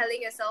keep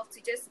telling yourself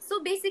to just, so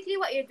basically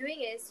what you're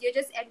doing is you're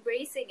just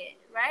embracing it,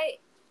 right?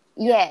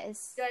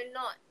 Yes. You're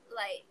not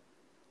like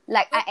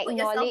I put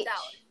yourself acknowledge.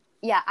 down.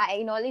 Yeah, I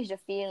acknowledge the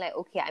feeling like,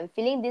 okay, I'm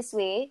feeling this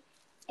way,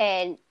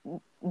 and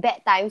bad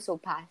times will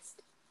pass.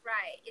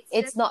 Right. It's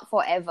just not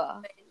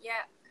forever.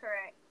 Yeah,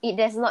 correct. It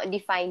does not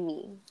define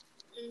me.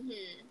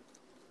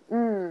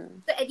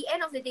 So at the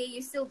end of the day,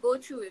 you still go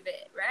through with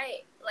it,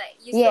 right? Like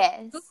you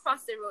Yes. still do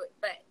cross the road,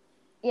 but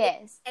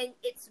Yes. and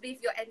it's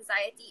with your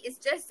anxiety. It's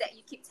just that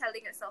you keep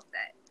telling yourself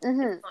that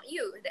it's not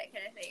you, that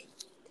kind of thing.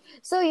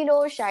 So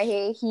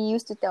Shahid, he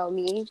used to tell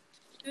me,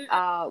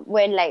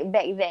 when like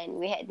back then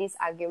we had this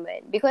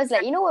argument, because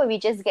like when we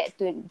just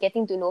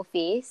getting to know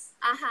face,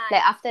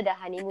 like after the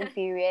honeymoon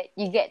period,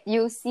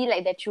 you see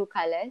like the true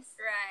colors.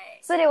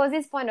 Right. So there was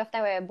this point of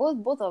time where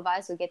both of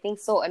us were getting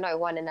so annoyed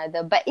with one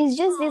another, but it's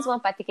just this one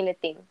particular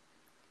thing.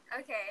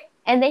 Okay.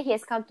 And then he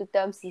has come to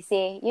terms. He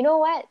say, you know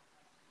what?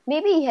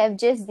 Maybe you have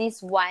just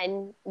this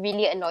one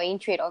really annoying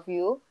trait of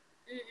you,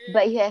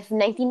 but you have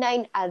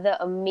 99 other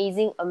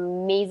amazing,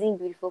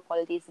 beautiful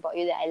qualities about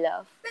you that I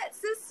love. That's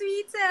the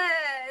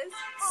sweetest.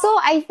 So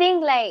I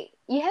think like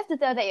you have to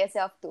tell that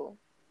yourself too.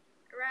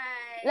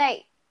 Right.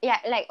 Like, yeah,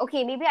 like,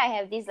 okay, maybe I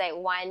have this like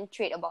one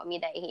trait about me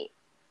that I hate,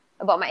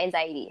 about my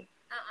anxiety.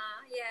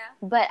 Yeah.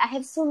 But I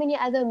have so many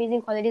other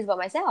amazing qualities about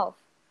myself.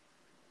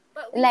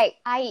 But we like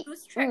I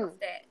lose track of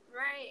that,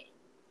 right?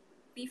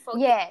 We forget.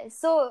 Yeah,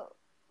 so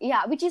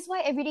yeah, which is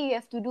why every day you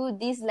have to do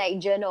this like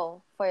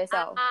journal for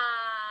yourself.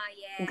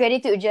 Yeah.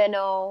 Gratitude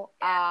journal,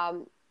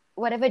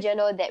 whatever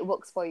journal that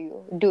works for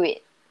you, do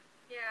it.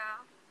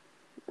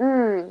 Yeah.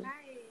 Right.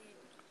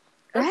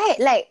 Okay. Right?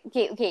 Like,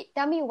 okay,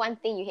 tell me one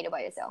thing you hate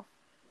about yourself.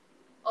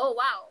 Oh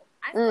wow,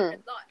 I've got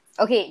a lot.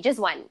 Okay, just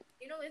one.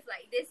 With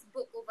like this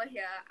book over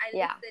here, I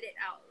listed it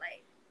out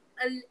like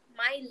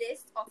my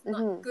list of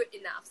not good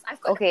enough.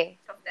 I've got a bunch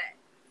of that.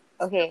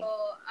 Okay.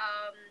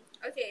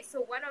 So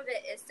so one of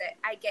it is that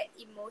I get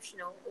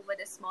emotional over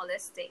the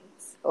smallest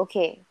things.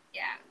 Okay.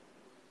 Yeah.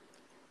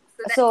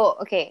 So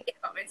okay.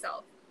 About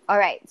myself. All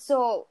right.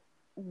 So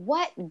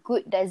what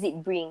good does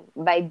it bring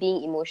by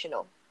being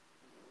emotional?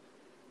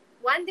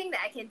 One thing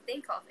that I can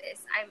think of is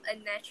I'm a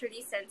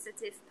naturally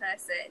sensitive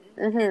person.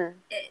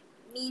 It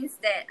means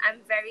that I'm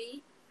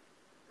very,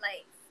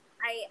 like,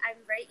 I'm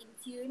very in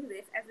tune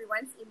with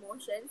everyone's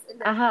emotions.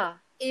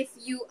 If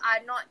you are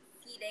not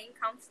feeling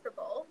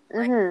comfortable,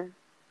 like,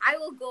 I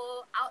will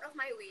go out of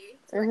my way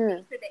to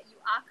make sure that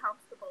you are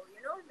comfortable,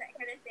 that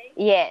kind of thing.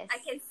 Yes. I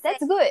can say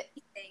that's good.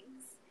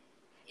 Things.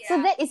 Yeah.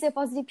 So that is a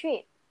positive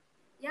trait.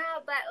 Yeah,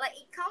 but like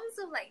it comes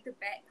with like the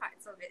bad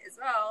parts of it as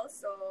well.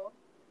 So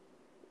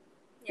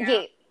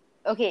yeah.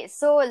 Okay.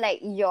 So like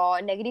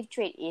your negative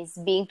trait is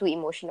being too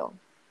emotional.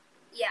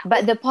 Yeah.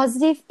 But the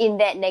positive in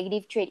that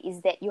negative trait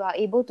is that you are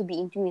able to be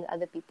in tune with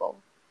other people.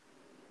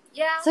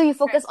 Yeah. So you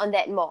focus on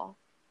that more.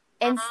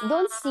 And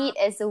don't see it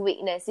as a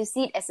weakness. You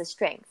see it as a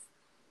strength.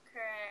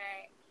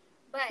 Correct.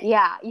 But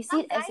yeah, you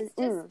see it as a...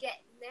 just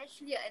get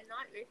naturally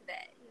annoyed with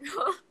that,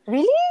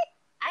 Really?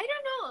 I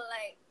don't know,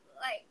 like,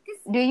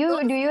 cause do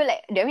you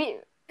like, I mean,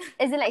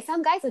 is it like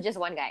some guys or just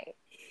one guy?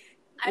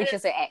 Which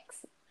is your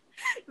ex?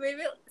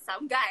 Maybe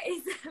some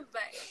guys,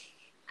 but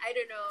I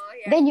don't know.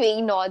 Yeah. Then you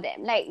ignore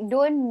them. Like,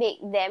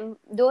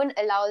 don't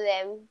allow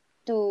them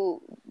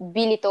to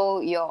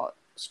belittle your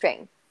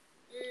strength.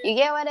 You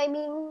get what I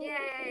mean?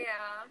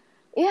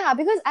 Yeah,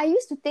 because I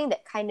used to think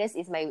that kindness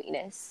is my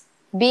weakness.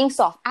 Being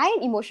soft. I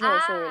am emotional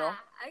also,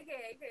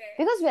 Okay.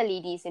 Because we are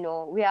ladies,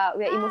 we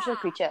are emotional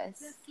creatures.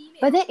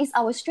 But that is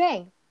our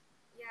strength.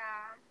 Yeah.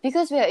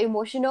 Because we are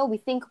emotional, we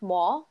think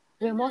more,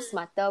 we're more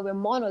smarter, we're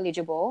more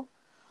knowledgeable.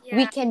 Yeah.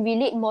 We can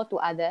relate more to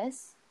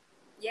others.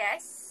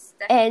 Yes.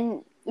 Definitely.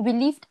 And we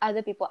lift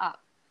other people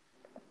up.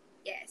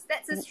 Yes,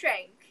 that's a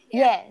strength.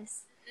 Yeah.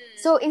 Yes.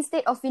 So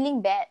instead of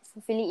feeling bad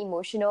for feeling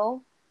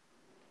emotional,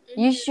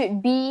 you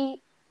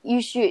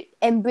should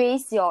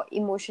embrace your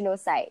emotional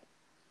side.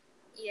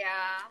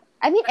 Yeah.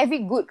 I mean, every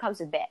good comes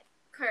with bad.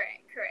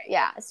 Correct.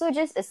 Yeah, so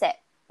just accept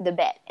the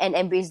bad and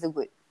embrace the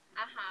good.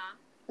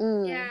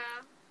 Yeah.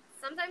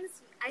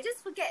 Sometimes I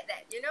just forget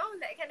that,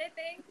 that kind of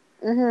thing.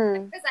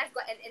 Because I've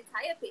got an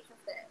entire page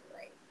of that,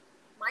 like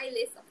my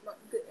list of not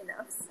good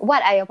enough.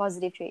 What are your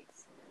positive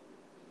traits?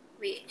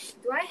 Wait,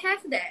 do I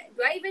have that?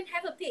 Do I even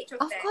have a page of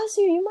that? Of course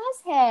you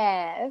must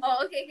have.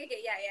 Oh, okay,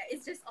 yeah.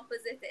 It's just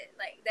opposite it.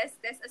 Like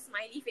there's a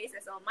smiley face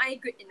as well. My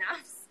good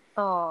enough.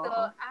 Oh.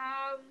 So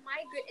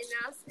my good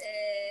enough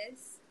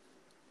is.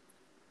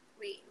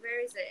 Wait, where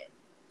is it?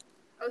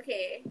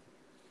 Okay,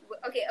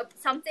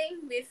 something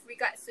with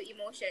regards to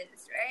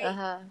emotions,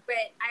 right?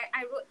 But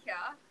I wrote here.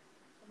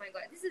 Oh my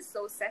god, this is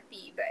so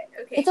sappy, but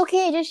okay. It's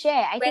okay, just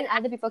share. I think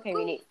other people can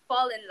relate.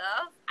 Fall in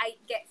love, I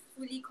get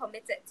fully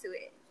committed to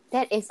it.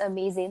 That is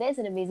amazing. That is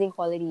an amazing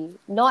quality.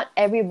 Not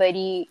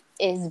everybody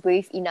is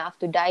brave enough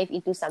to dive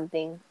into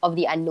something of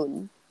the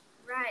unknown.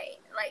 Right.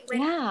 Like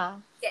when I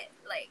get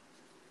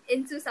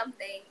into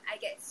something, I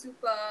get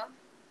super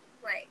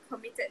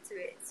committed to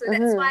it. So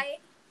that's why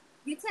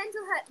you tend to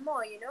hurt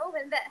more,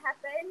 when that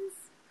happens.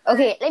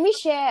 Okay, let me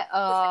share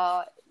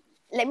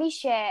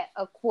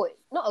a quote.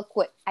 Not a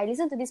quote. I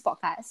listened to this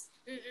podcast.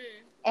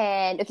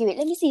 And okay, wait,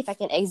 let me see if I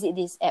can exit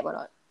this app or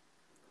not.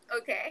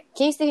 Okay.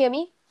 Can you still hear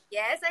me?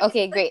 Yes.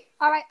 Okay, great.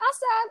 Alright,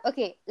 awesome.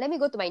 Okay, let me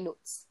go to my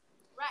notes.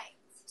 Right.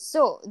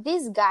 So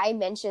this guy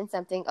mentioned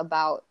something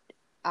about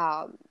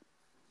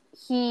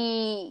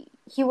he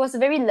was a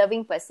very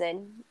loving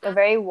person, a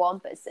very warm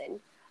person.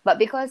 But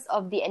because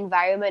of the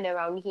environment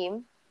around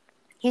him,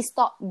 he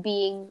stopped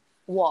being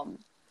warm.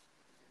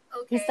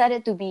 Okay.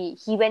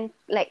 He went,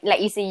 like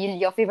you say,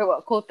 your favorite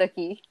word, cold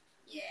turkey.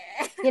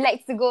 Yeah. He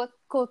likes to go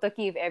cold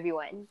turkey with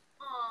everyone.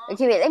 Aww.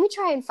 Okay, wait, let me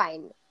try and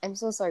find. I'm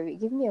so sorry.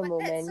 Give me a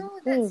moment.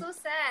 That's so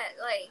sad.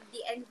 Like, the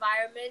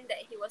environment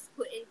that he was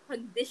put in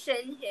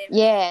conditioned him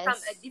to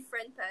become a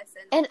different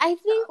person. And I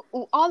think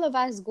all of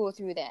us go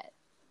through that.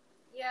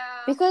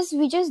 Yeah. Because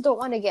we just don't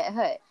want to get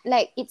hurt.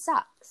 Like, it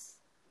sucks.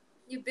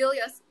 You build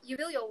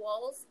your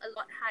walls a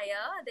lot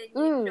higher than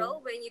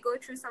usual when you go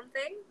through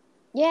something.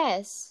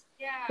 Yes.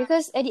 Yeah.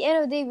 Because at the end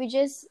of the day, we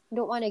just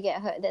don't want to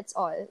get hurt. That's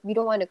all. We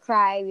don't want to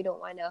cry. We don't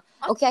want to.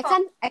 Okay,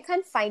 I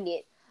can't find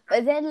it.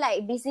 But then,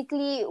 like,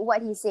 basically,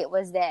 what he said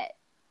was that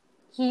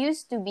he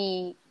used to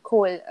be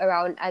cold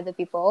around other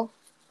people.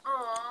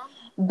 Aww.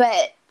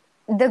 But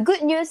the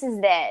good news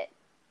is that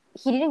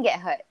he didn't get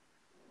hurt.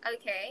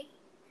 Okay.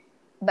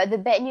 But the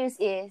bad news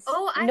is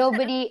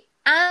nobody.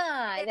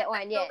 That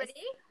one, yes.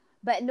 Nobody?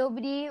 But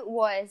nobody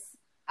was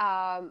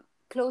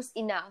close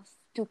enough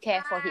to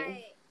care for him.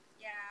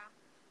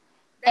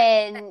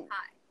 Yeah. That's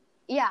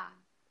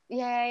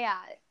yeah.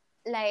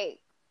 Like,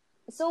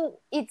 so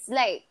it's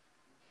like,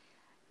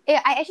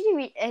 I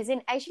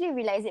actually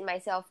realized it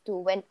myself too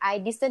when I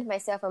distanced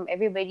myself from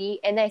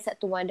everybody, and then I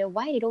start to wonder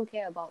why they don't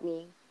care about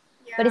me.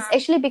 Yeah. But it's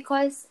actually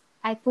because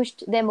I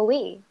pushed them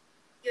away.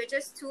 You're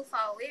just too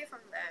far away from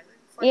them.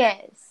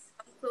 Yes. Them to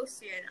come close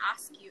to you and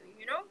ask you,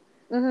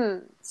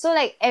 So,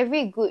 like,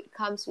 every good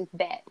comes with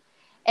bad.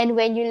 And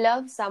when you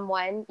love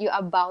someone, you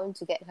are bound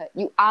to get hurt.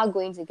 You are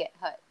going to get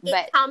hurt.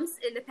 It comes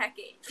in the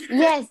package.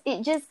 Yes,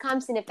 it just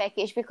comes in a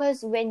package.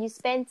 Because when you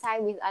spend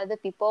time with other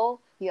people,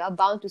 you are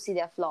bound to see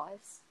their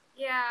flaws.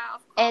 Yeah,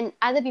 of course. And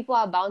other people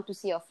are bound to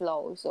see your flaw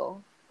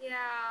also.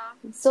 Yeah.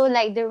 So,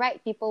 like, the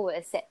right people will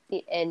accept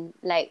it and,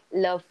 like,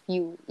 love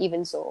you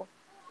even so.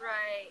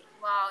 Right.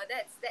 Wow,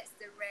 that's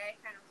the rare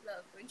kind of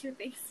love, don't you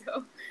think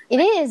so? It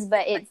is,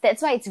 but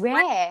that's why it's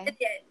rare.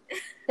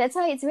 That's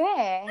why it's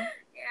rare.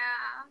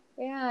 Yeah.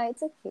 Yeah,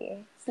 it's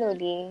okay.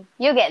 Slowly.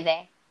 You'll get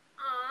there.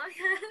 Aw,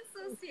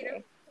 so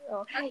sweet.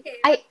 Okay.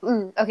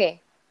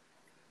 Okay.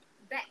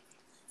 Back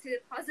to the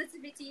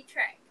positivity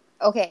track.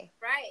 Okay.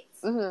 Right.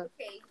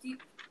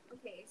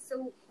 Okay,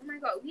 so, oh my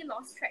god, we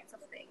lost track of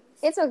things.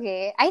 It's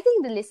okay. I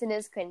think the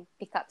listeners can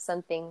pick up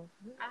something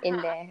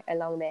in there,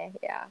 along there.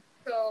 Yeah.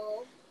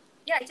 So,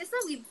 yeah, just now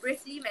we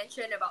briefly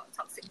mentioned about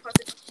toxic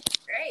positivity,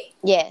 right?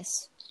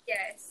 Yes.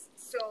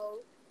 So,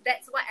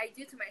 that's what I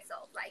do to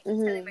myself. Like,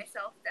 telling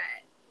myself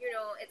that,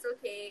 it's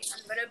okay.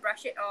 I'm going to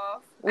brush it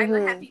off. I'm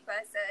a happy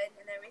person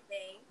and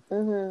everything.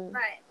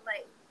 But,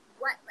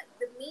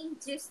 the main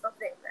gist of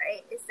it,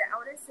 right, is that I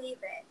want to say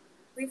that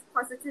with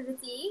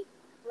positivity,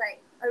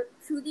 like, a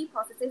truly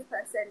positive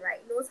person, right,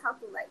 knows how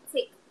to,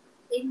 take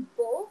in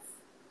both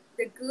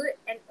the good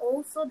and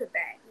also the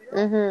bad,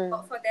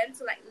 but for them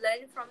to,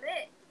 learn from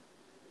it.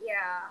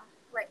 Yeah.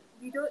 Like,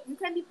 you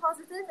can be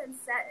positive and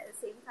sad at the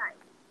same time.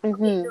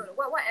 Okay, no,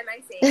 what am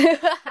I saying?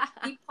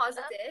 Be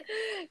positive.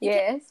 You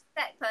can be a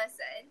sad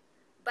person,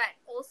 but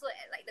also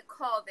at the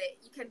core of it,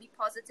 you can be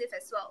positive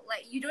as well.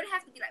 Like, you don't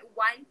have to be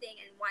one thing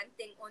and one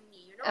thing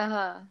only,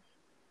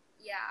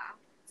 Yeah.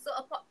 So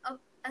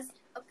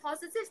a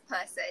positive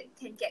person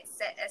can get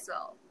sad as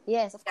well.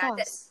 Yes, of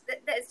course.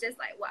 That's just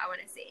what I want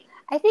to say.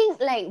 I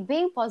think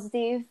being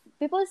positive,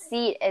 people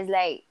see it as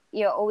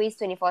you're always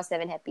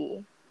 24/7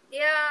 happy.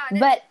 Yeah.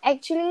 But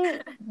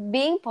actually,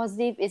 being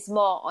positive is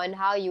more on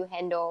how you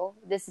handle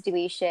the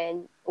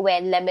situation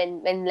when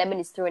lemon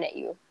is thrown at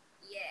you.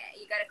 Yeah,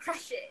 you gotta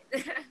crush it.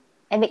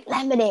 And make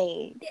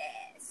lemonade.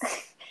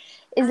 Yes.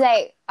 It's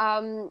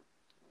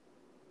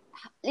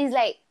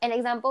like an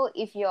example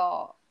if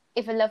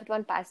a loved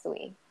one passed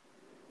away.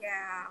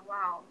 Yeah,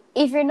 wow.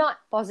 If you're not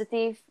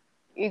positive,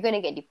 you're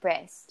gonna get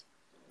depressed.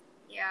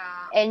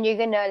 Yeah. And you're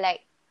gonna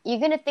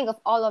think of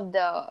all of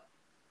the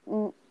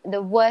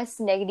worst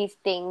negative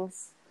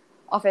things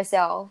of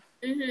yourself.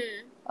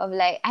 Mm-hmm. Of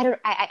like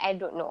I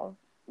don't know,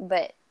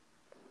 but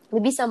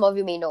maybe some of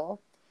you may know.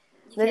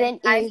 You But can then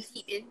dive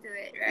deep into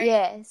it, right?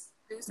 yes,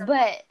 Do something.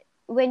 but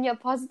when you're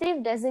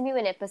positive doesn't mean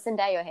when a person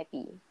die you're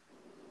happy.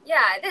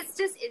 Yeah, that's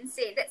just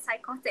insane. That's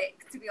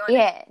psychotic, to be honest.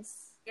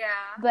 Yes.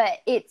 Yeah.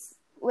 But it's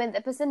when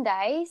the person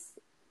dies,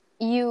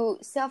 you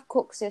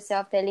self-coax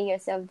yourself, telling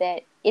yourself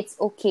that it's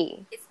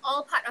okay. It's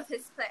all part of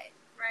his plan,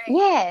 right?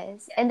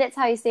 Yes. And that's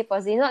how you stay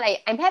positive. Not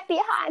like, I'm happy,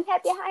 hi,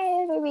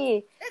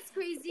 baby. That's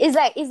crazy. It's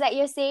like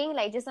you're saying,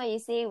 like just now you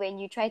say when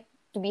you try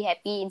to be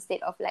happy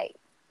instead of like,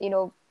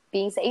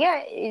 being sad.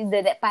 Yeah,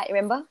 that part,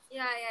 remember?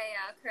 Yeah,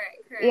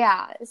 correct.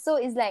 Yeah. So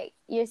it's like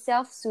you're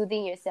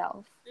self-soothing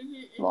yourself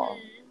more.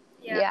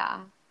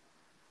 Yeah.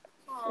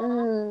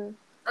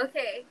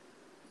 Okay.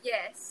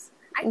 Yes.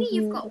 I think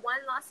you've got one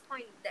last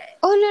point there.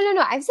 Oh,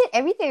 no. I've said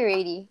everything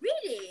already.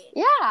 Really?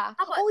 Yeah. How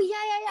about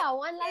Yeah.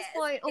 One last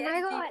point. Oh my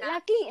God.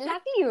 Luckily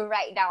you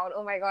write down.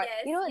 Oh my God.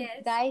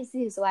 Yes. Guys,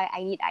 this is why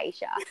I need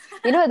Aisyah.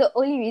 The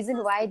only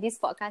reason why this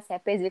podcast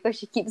happens is because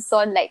she keeps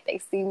on like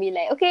texting me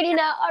like, okay,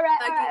 Dinah, all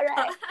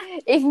right.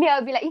 If me,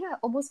 I'll be like, I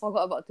almost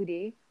forgot about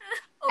today.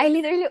 I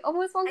literally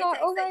almost forgot.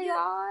 Oh my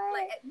God.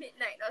 Like at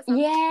midnight or something.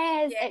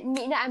 Yes, at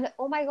midnight. I'm like,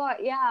 oh my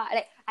God, yeah.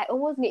 Like, I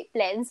almost made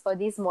plans for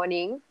this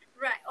morning.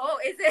 Right. Oh,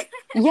 is it?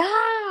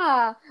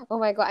 Yeah. Oh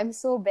my God, I'm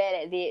so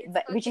bad at it.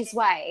 But which is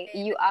why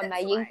you are my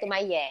yin to my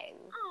yang.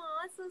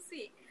 Oh, so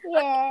sweet.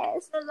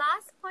 Yes. Okay, the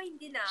last point,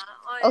 Dinah.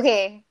 On...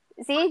 Okay.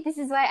 See, this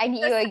is why I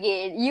need you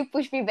again. You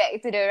push me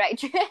back to the right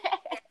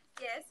track.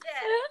 Yes.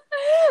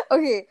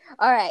 Okay,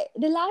 alright.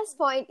 The last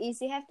point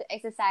is you have to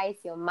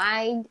exercise your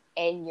mind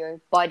and your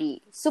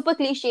body. Super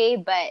cliche,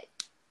 but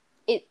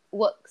it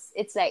works.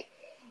 It's like,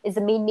 it's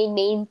the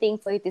main thing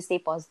for you to stay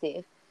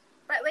positive.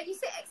 But when you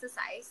say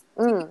exercise,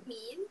 do you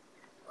mean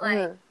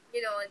like,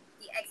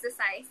 the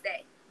exercise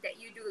that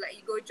you do, like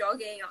you go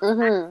jogging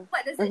or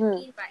what does it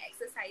mean by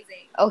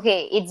exercising?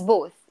 Okay, it's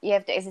both. You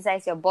have to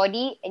exercise your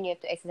body and you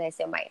have to exercise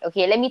your mind.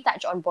 Okay, let me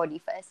touch on body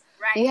first.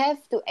 Right. You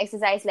have to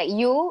exercise like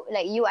you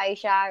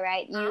Aisyah,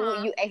 right?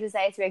 You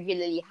exercise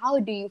regularly. How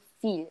do you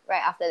feel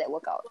right after that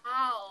workout?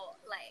 Wow,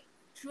 like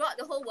throughout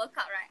the whole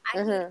workout, right? I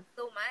feel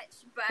so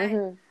much, but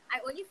I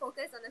only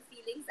focus on the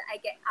feelings that I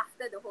get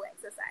after the whole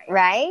exercise.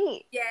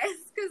 Right? Yes,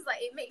 because like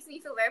it makes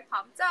me feel very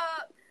pumped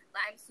up.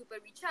 Like I'm super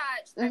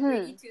recharged. I'm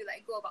ready to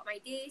like go about my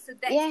day. So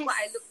that's what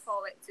I look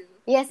forward to.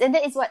 Yes, and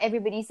that is what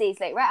everybody says,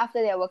 like right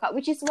after their workout,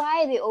 which is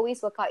why they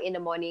always work out in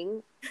the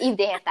morning if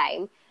they have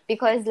time,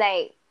 because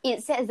like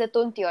it sets the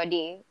tone to your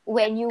day.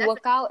 When you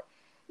work out,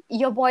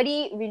 your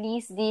body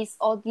releases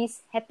all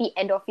these happy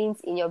endorphins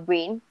in your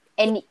brain,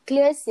 and it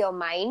clears your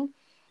mind.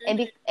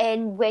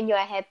 And when you're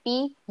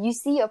happy, you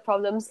see your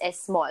problems as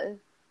smaller.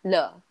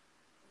 Yeah,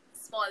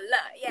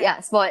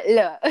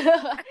 smaller.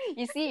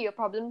 You see your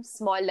problem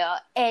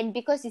smaller, and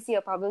because you see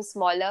your problem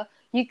smaller,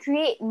 you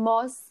create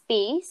more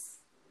space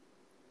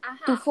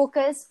to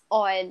focus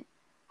on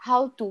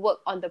how to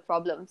work on the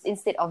problems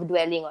instead of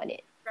dwelling on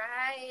it.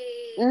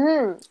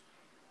 Right.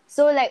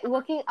 So like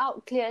working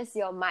out clears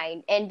your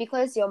mind, and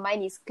because your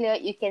mind is clear,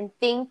 you can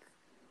think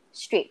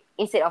straight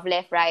instead of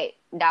left, right,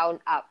 down,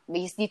 up.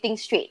 Because you think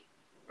straight.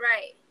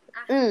 Right.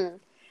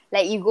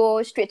 Like you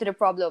go straight to the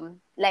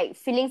problem. Like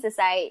feelings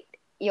aside,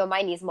 your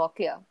mind is more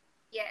clear.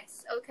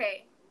 Yes.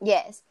 Okay.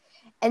 Yes.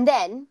 And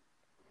then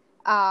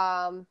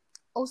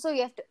also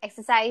you have to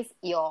exercise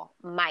your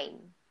mind.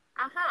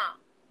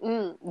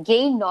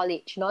 Gain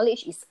knowledge.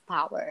 Knowledge is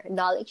power.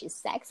 Knowledge is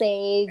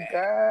sexy,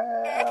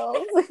 girls.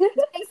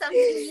 Doing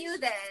something new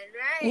then,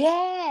 right?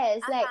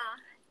 Yes.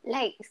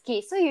 Like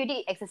okay, so you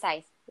did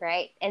exercise,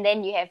 right? And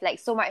then you have like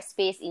so much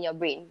space in your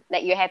brain.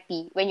 Like you're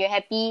happy. When you're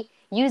happy,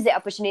 use the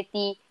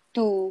opportunity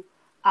to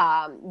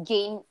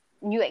gain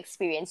new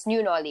experience,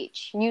 new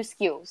knowledge, new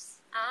skills.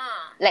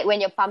 Like when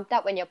you're pumped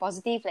up, when you're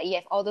positive, like you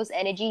have all those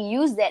energy,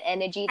 use that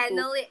energy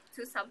Channel it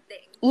to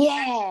something.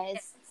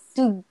 Yes.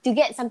 To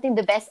get something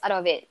the best out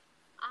of it.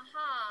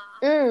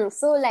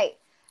 So like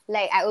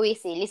I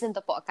always say, listen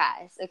to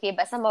podcasts, okay?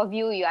 But some of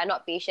you are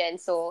not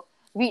patient, so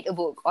read a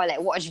book or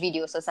like watch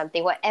videos or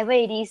something, whatever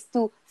it is,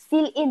 to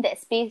fill in that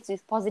space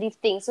with positive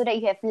things so that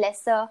you have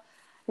lesser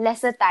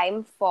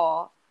time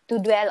to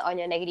dwell on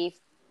your negative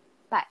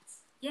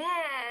parts.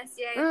 Yes.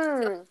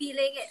 So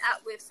filling it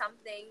up with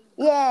something.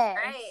 Yes.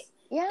 Right.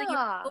 Yeah. So you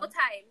have no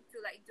time to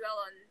like dwell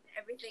on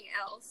everything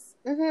else.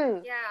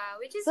 Yeah,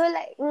 which is so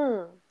like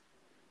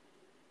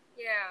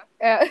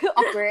yeah.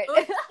 Awkward.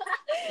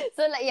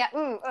 So like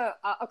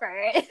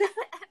awkward.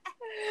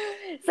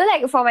 So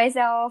like for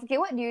myself, okay,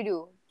 what do you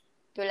do?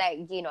 to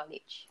like gain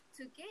knowledge?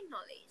 To gain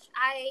knowledge,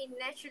 I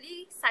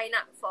naturally sign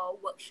up for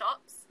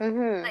workshops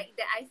like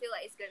that. I feel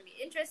like it's going to be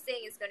interesting,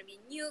 it's going to be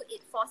new,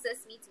 it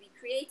forces me to be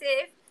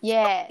creative.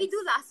 Yes. What did we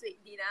do last week,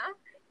 Dinah?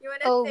 You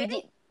want to say?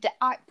 We did the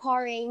art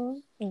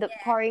pouring,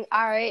 pouring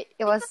art.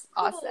 It was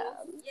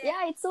awesome.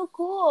 Yeah, it's so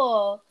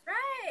cool.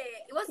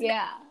 Right. It was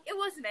it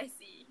was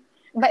messy.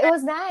 But it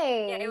was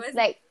nice. Yeah, it was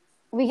like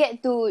we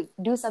get to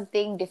do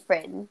something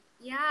different.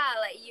 Yeah,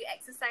 like you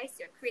exercise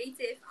your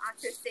creative,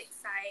 artistic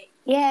side.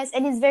 Yes,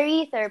 and it's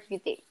very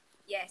therapeutic.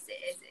 Yes,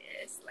 it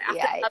is. Like,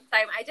 after some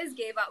time, I just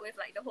gave up with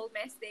like the whole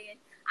mess thing, and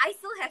I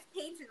still have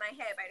paint in my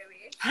hair, by the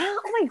way.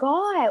 Oh my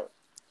god!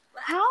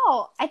 But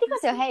how? I think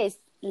because your hair is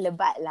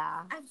lebat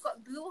lah. I've got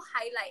blue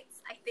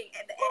highlights, I think,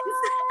 at the what?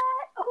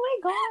 end. Oh my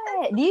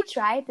god! Did you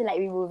try to like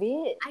remove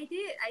it? I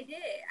did.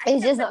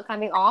 It's just not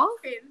coming off?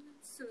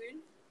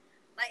 Soon.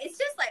 Like, it's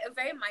just like a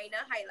very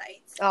minor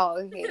highlight.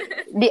 Oh, okay.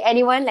 Did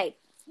anyone like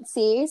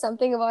say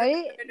something about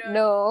it?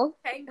 No.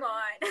 Thank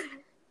God.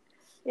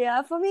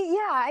 Yeah, for me,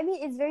 I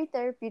mean, it's very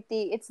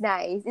therapeutic. It's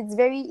nice. It's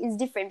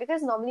different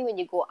because normally when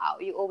you go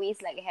out, you always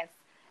like have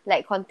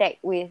like contact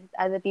with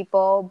other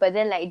people. But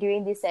then like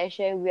during this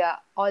session, we are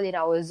all in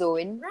our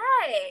zone.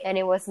 Right. And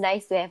it was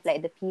nice to have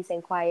like the peace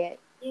and quiet.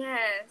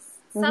 Yes.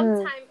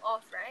 Some time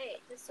off,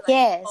 right? Just to,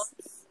 like,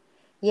 pause.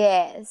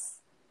 Yes.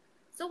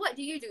 So what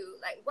do you do?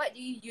 Like, what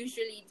do you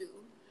usually do?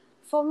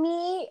 For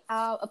me,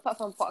 apart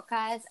from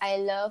podcasts, I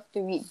love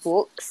to read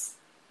books.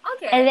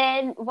 Okay. And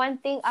then one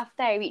thing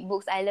after I read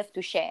books, I love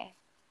to share.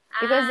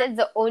 Because that's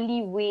the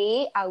only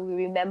way I will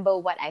remember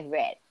what I've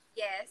read.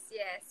 Yes.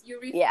 You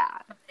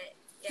reflect on it.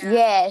 Yeah.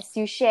 Yes,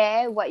 you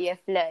share what you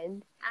have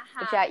learned.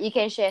 Which you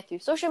can share through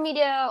social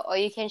media, or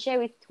you can share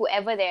with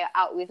whoever they're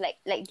out with. Like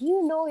do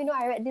you know,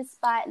 I read this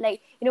part,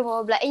 like, blah,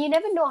 blah, blah. And you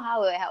never know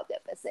how it will help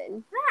that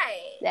person.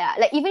 Right. Yeah.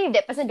 Like, even if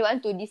that person don't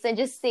want to listen,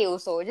 just say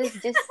also. Just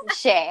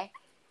share.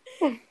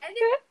 And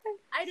then,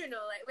 I don't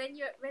know, like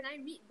when I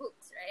read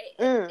books, right,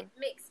 it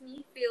makes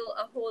me feel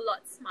a whole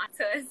lot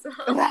smarter as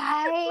well.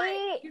 Right.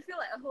 Like, you feel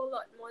like a whole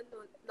lot more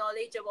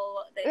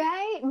knowledgeable.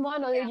 Right, more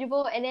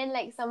knowledgeable, and then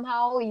like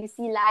somehow you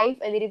see life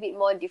a little bit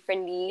more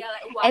differently. Yeah,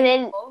 like and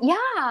then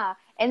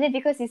and then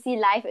because you see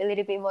life a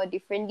little bit more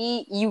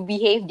differently, you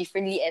behave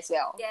differently as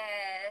well.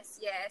 Yes,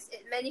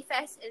 it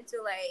manifests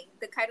into like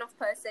the kind of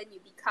person you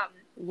become.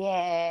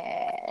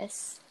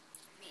 Yes.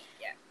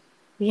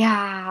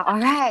 Yeah. All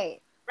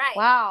right. Right.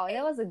 Wow,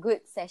 that was a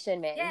good session,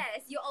 man.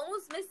 Yes, you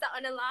almost missed out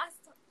on the last.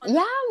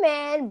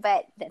 Man,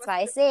 but that's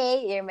why I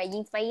say you're my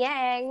yin, my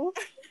yang.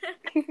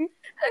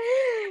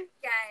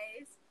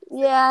 Guys.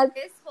 Yeah. So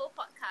this whole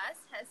podcast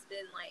has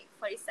been like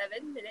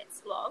 47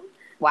 minutes long.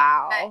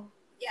 Wow. But,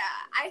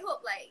 I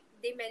hope like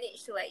they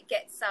managed to like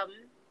get some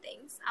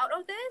things out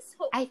of this.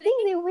 Hopefully. I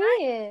think they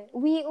will.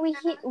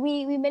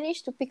 We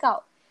managed to pick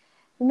out.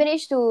 We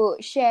managed to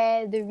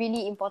share the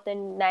really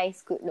important,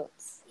 nice, good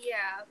notes.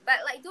 Yeah,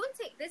 but like, don't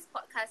take this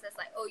podcast as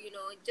like,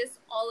 just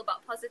all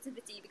about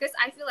positivity, because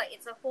I feel like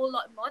it's a whole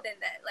lot more than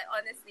that. Like,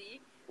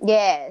 honestly.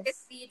 Yes.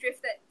 Because we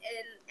drifted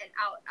in and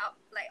out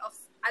like of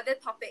other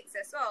topics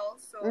as well.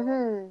 So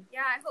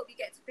I hope you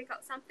get to pick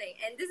out something.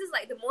 And this is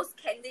like the most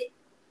candid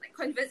like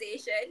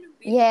conversation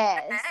we've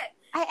had.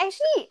 I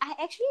actually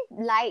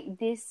like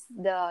this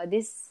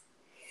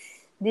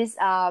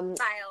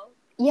style.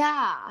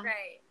 Yeah.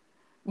 Right.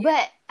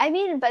 But I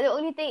mean, the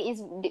only thing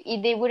is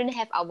they wouldn't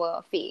have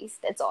our face.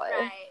 That's all.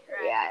 Right.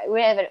 Yeah,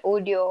 we have an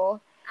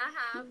audio.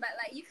 But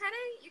like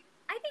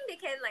I think they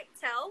can like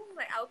tell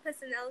like our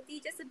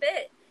personality just a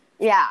bit.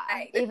 Yeah,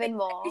 like, even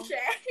more.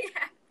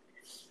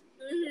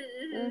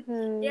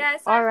 Yeah.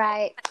 So all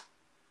right.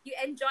 You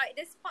enjoyed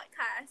this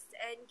podcast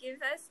and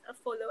give us a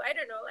follow. I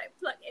don't know, like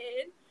plug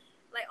in,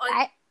 like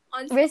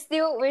on. We're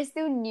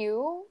still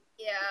new.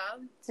 Yeah.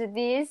 To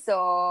this,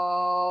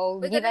 so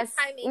we're gonna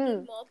try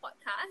making more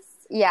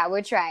podcasts. Yeah,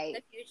 we'll try. In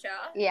the future.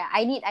 Yeah,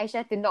 I need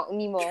Aisyah to knock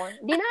me more.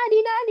 Dinah.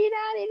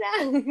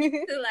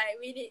 So like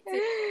we need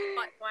to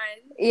pod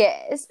one.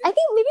 Yes, I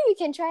think maybe we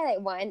can try like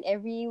one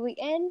every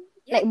weekend,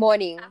 like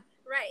morning.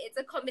 Right, it's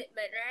a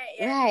commitment, right?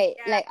 Yeah. Right,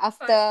 like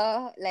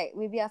after, like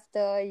maybe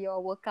after your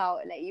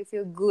workout, like you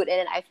feel good and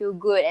then I feel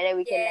good, and then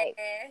we can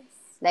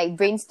like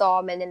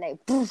brainstorm and then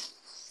like poof,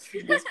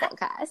 this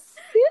podcast.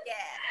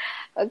 Yeah.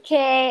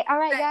 Okay, all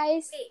right,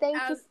 guys. Thank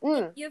you.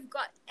 If you've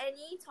got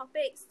any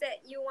topics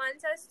that you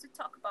want us to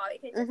talk about, you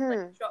can just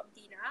like drop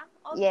Dinah.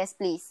 Yes,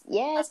 please.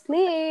 Yes,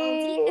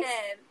 please.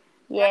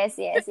 Yes.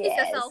 Introduce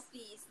yourself,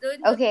 please.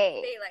 Don't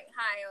say like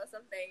hi or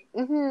something.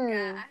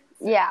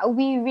 Yeah,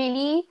 we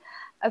really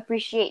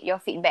appreciate your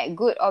feedback,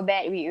 good or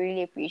bad. We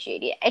really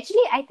appreciate it.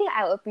 Actually, I think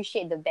I'll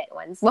appreciate the bad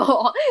ones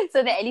more,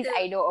 so that at least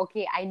I know.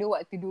 Okay, I know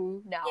what to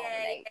do now.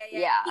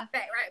 Yeah.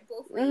 Feedback, right?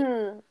 Both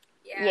ways.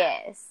 Yeah.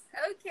 Yes.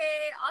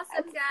 Okay.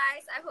 Awesome,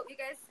 guys. I hope you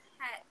guys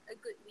had a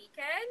good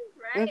weekend,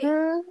 right?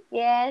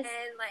 Yes.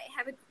 And like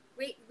have a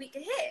great week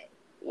ahead.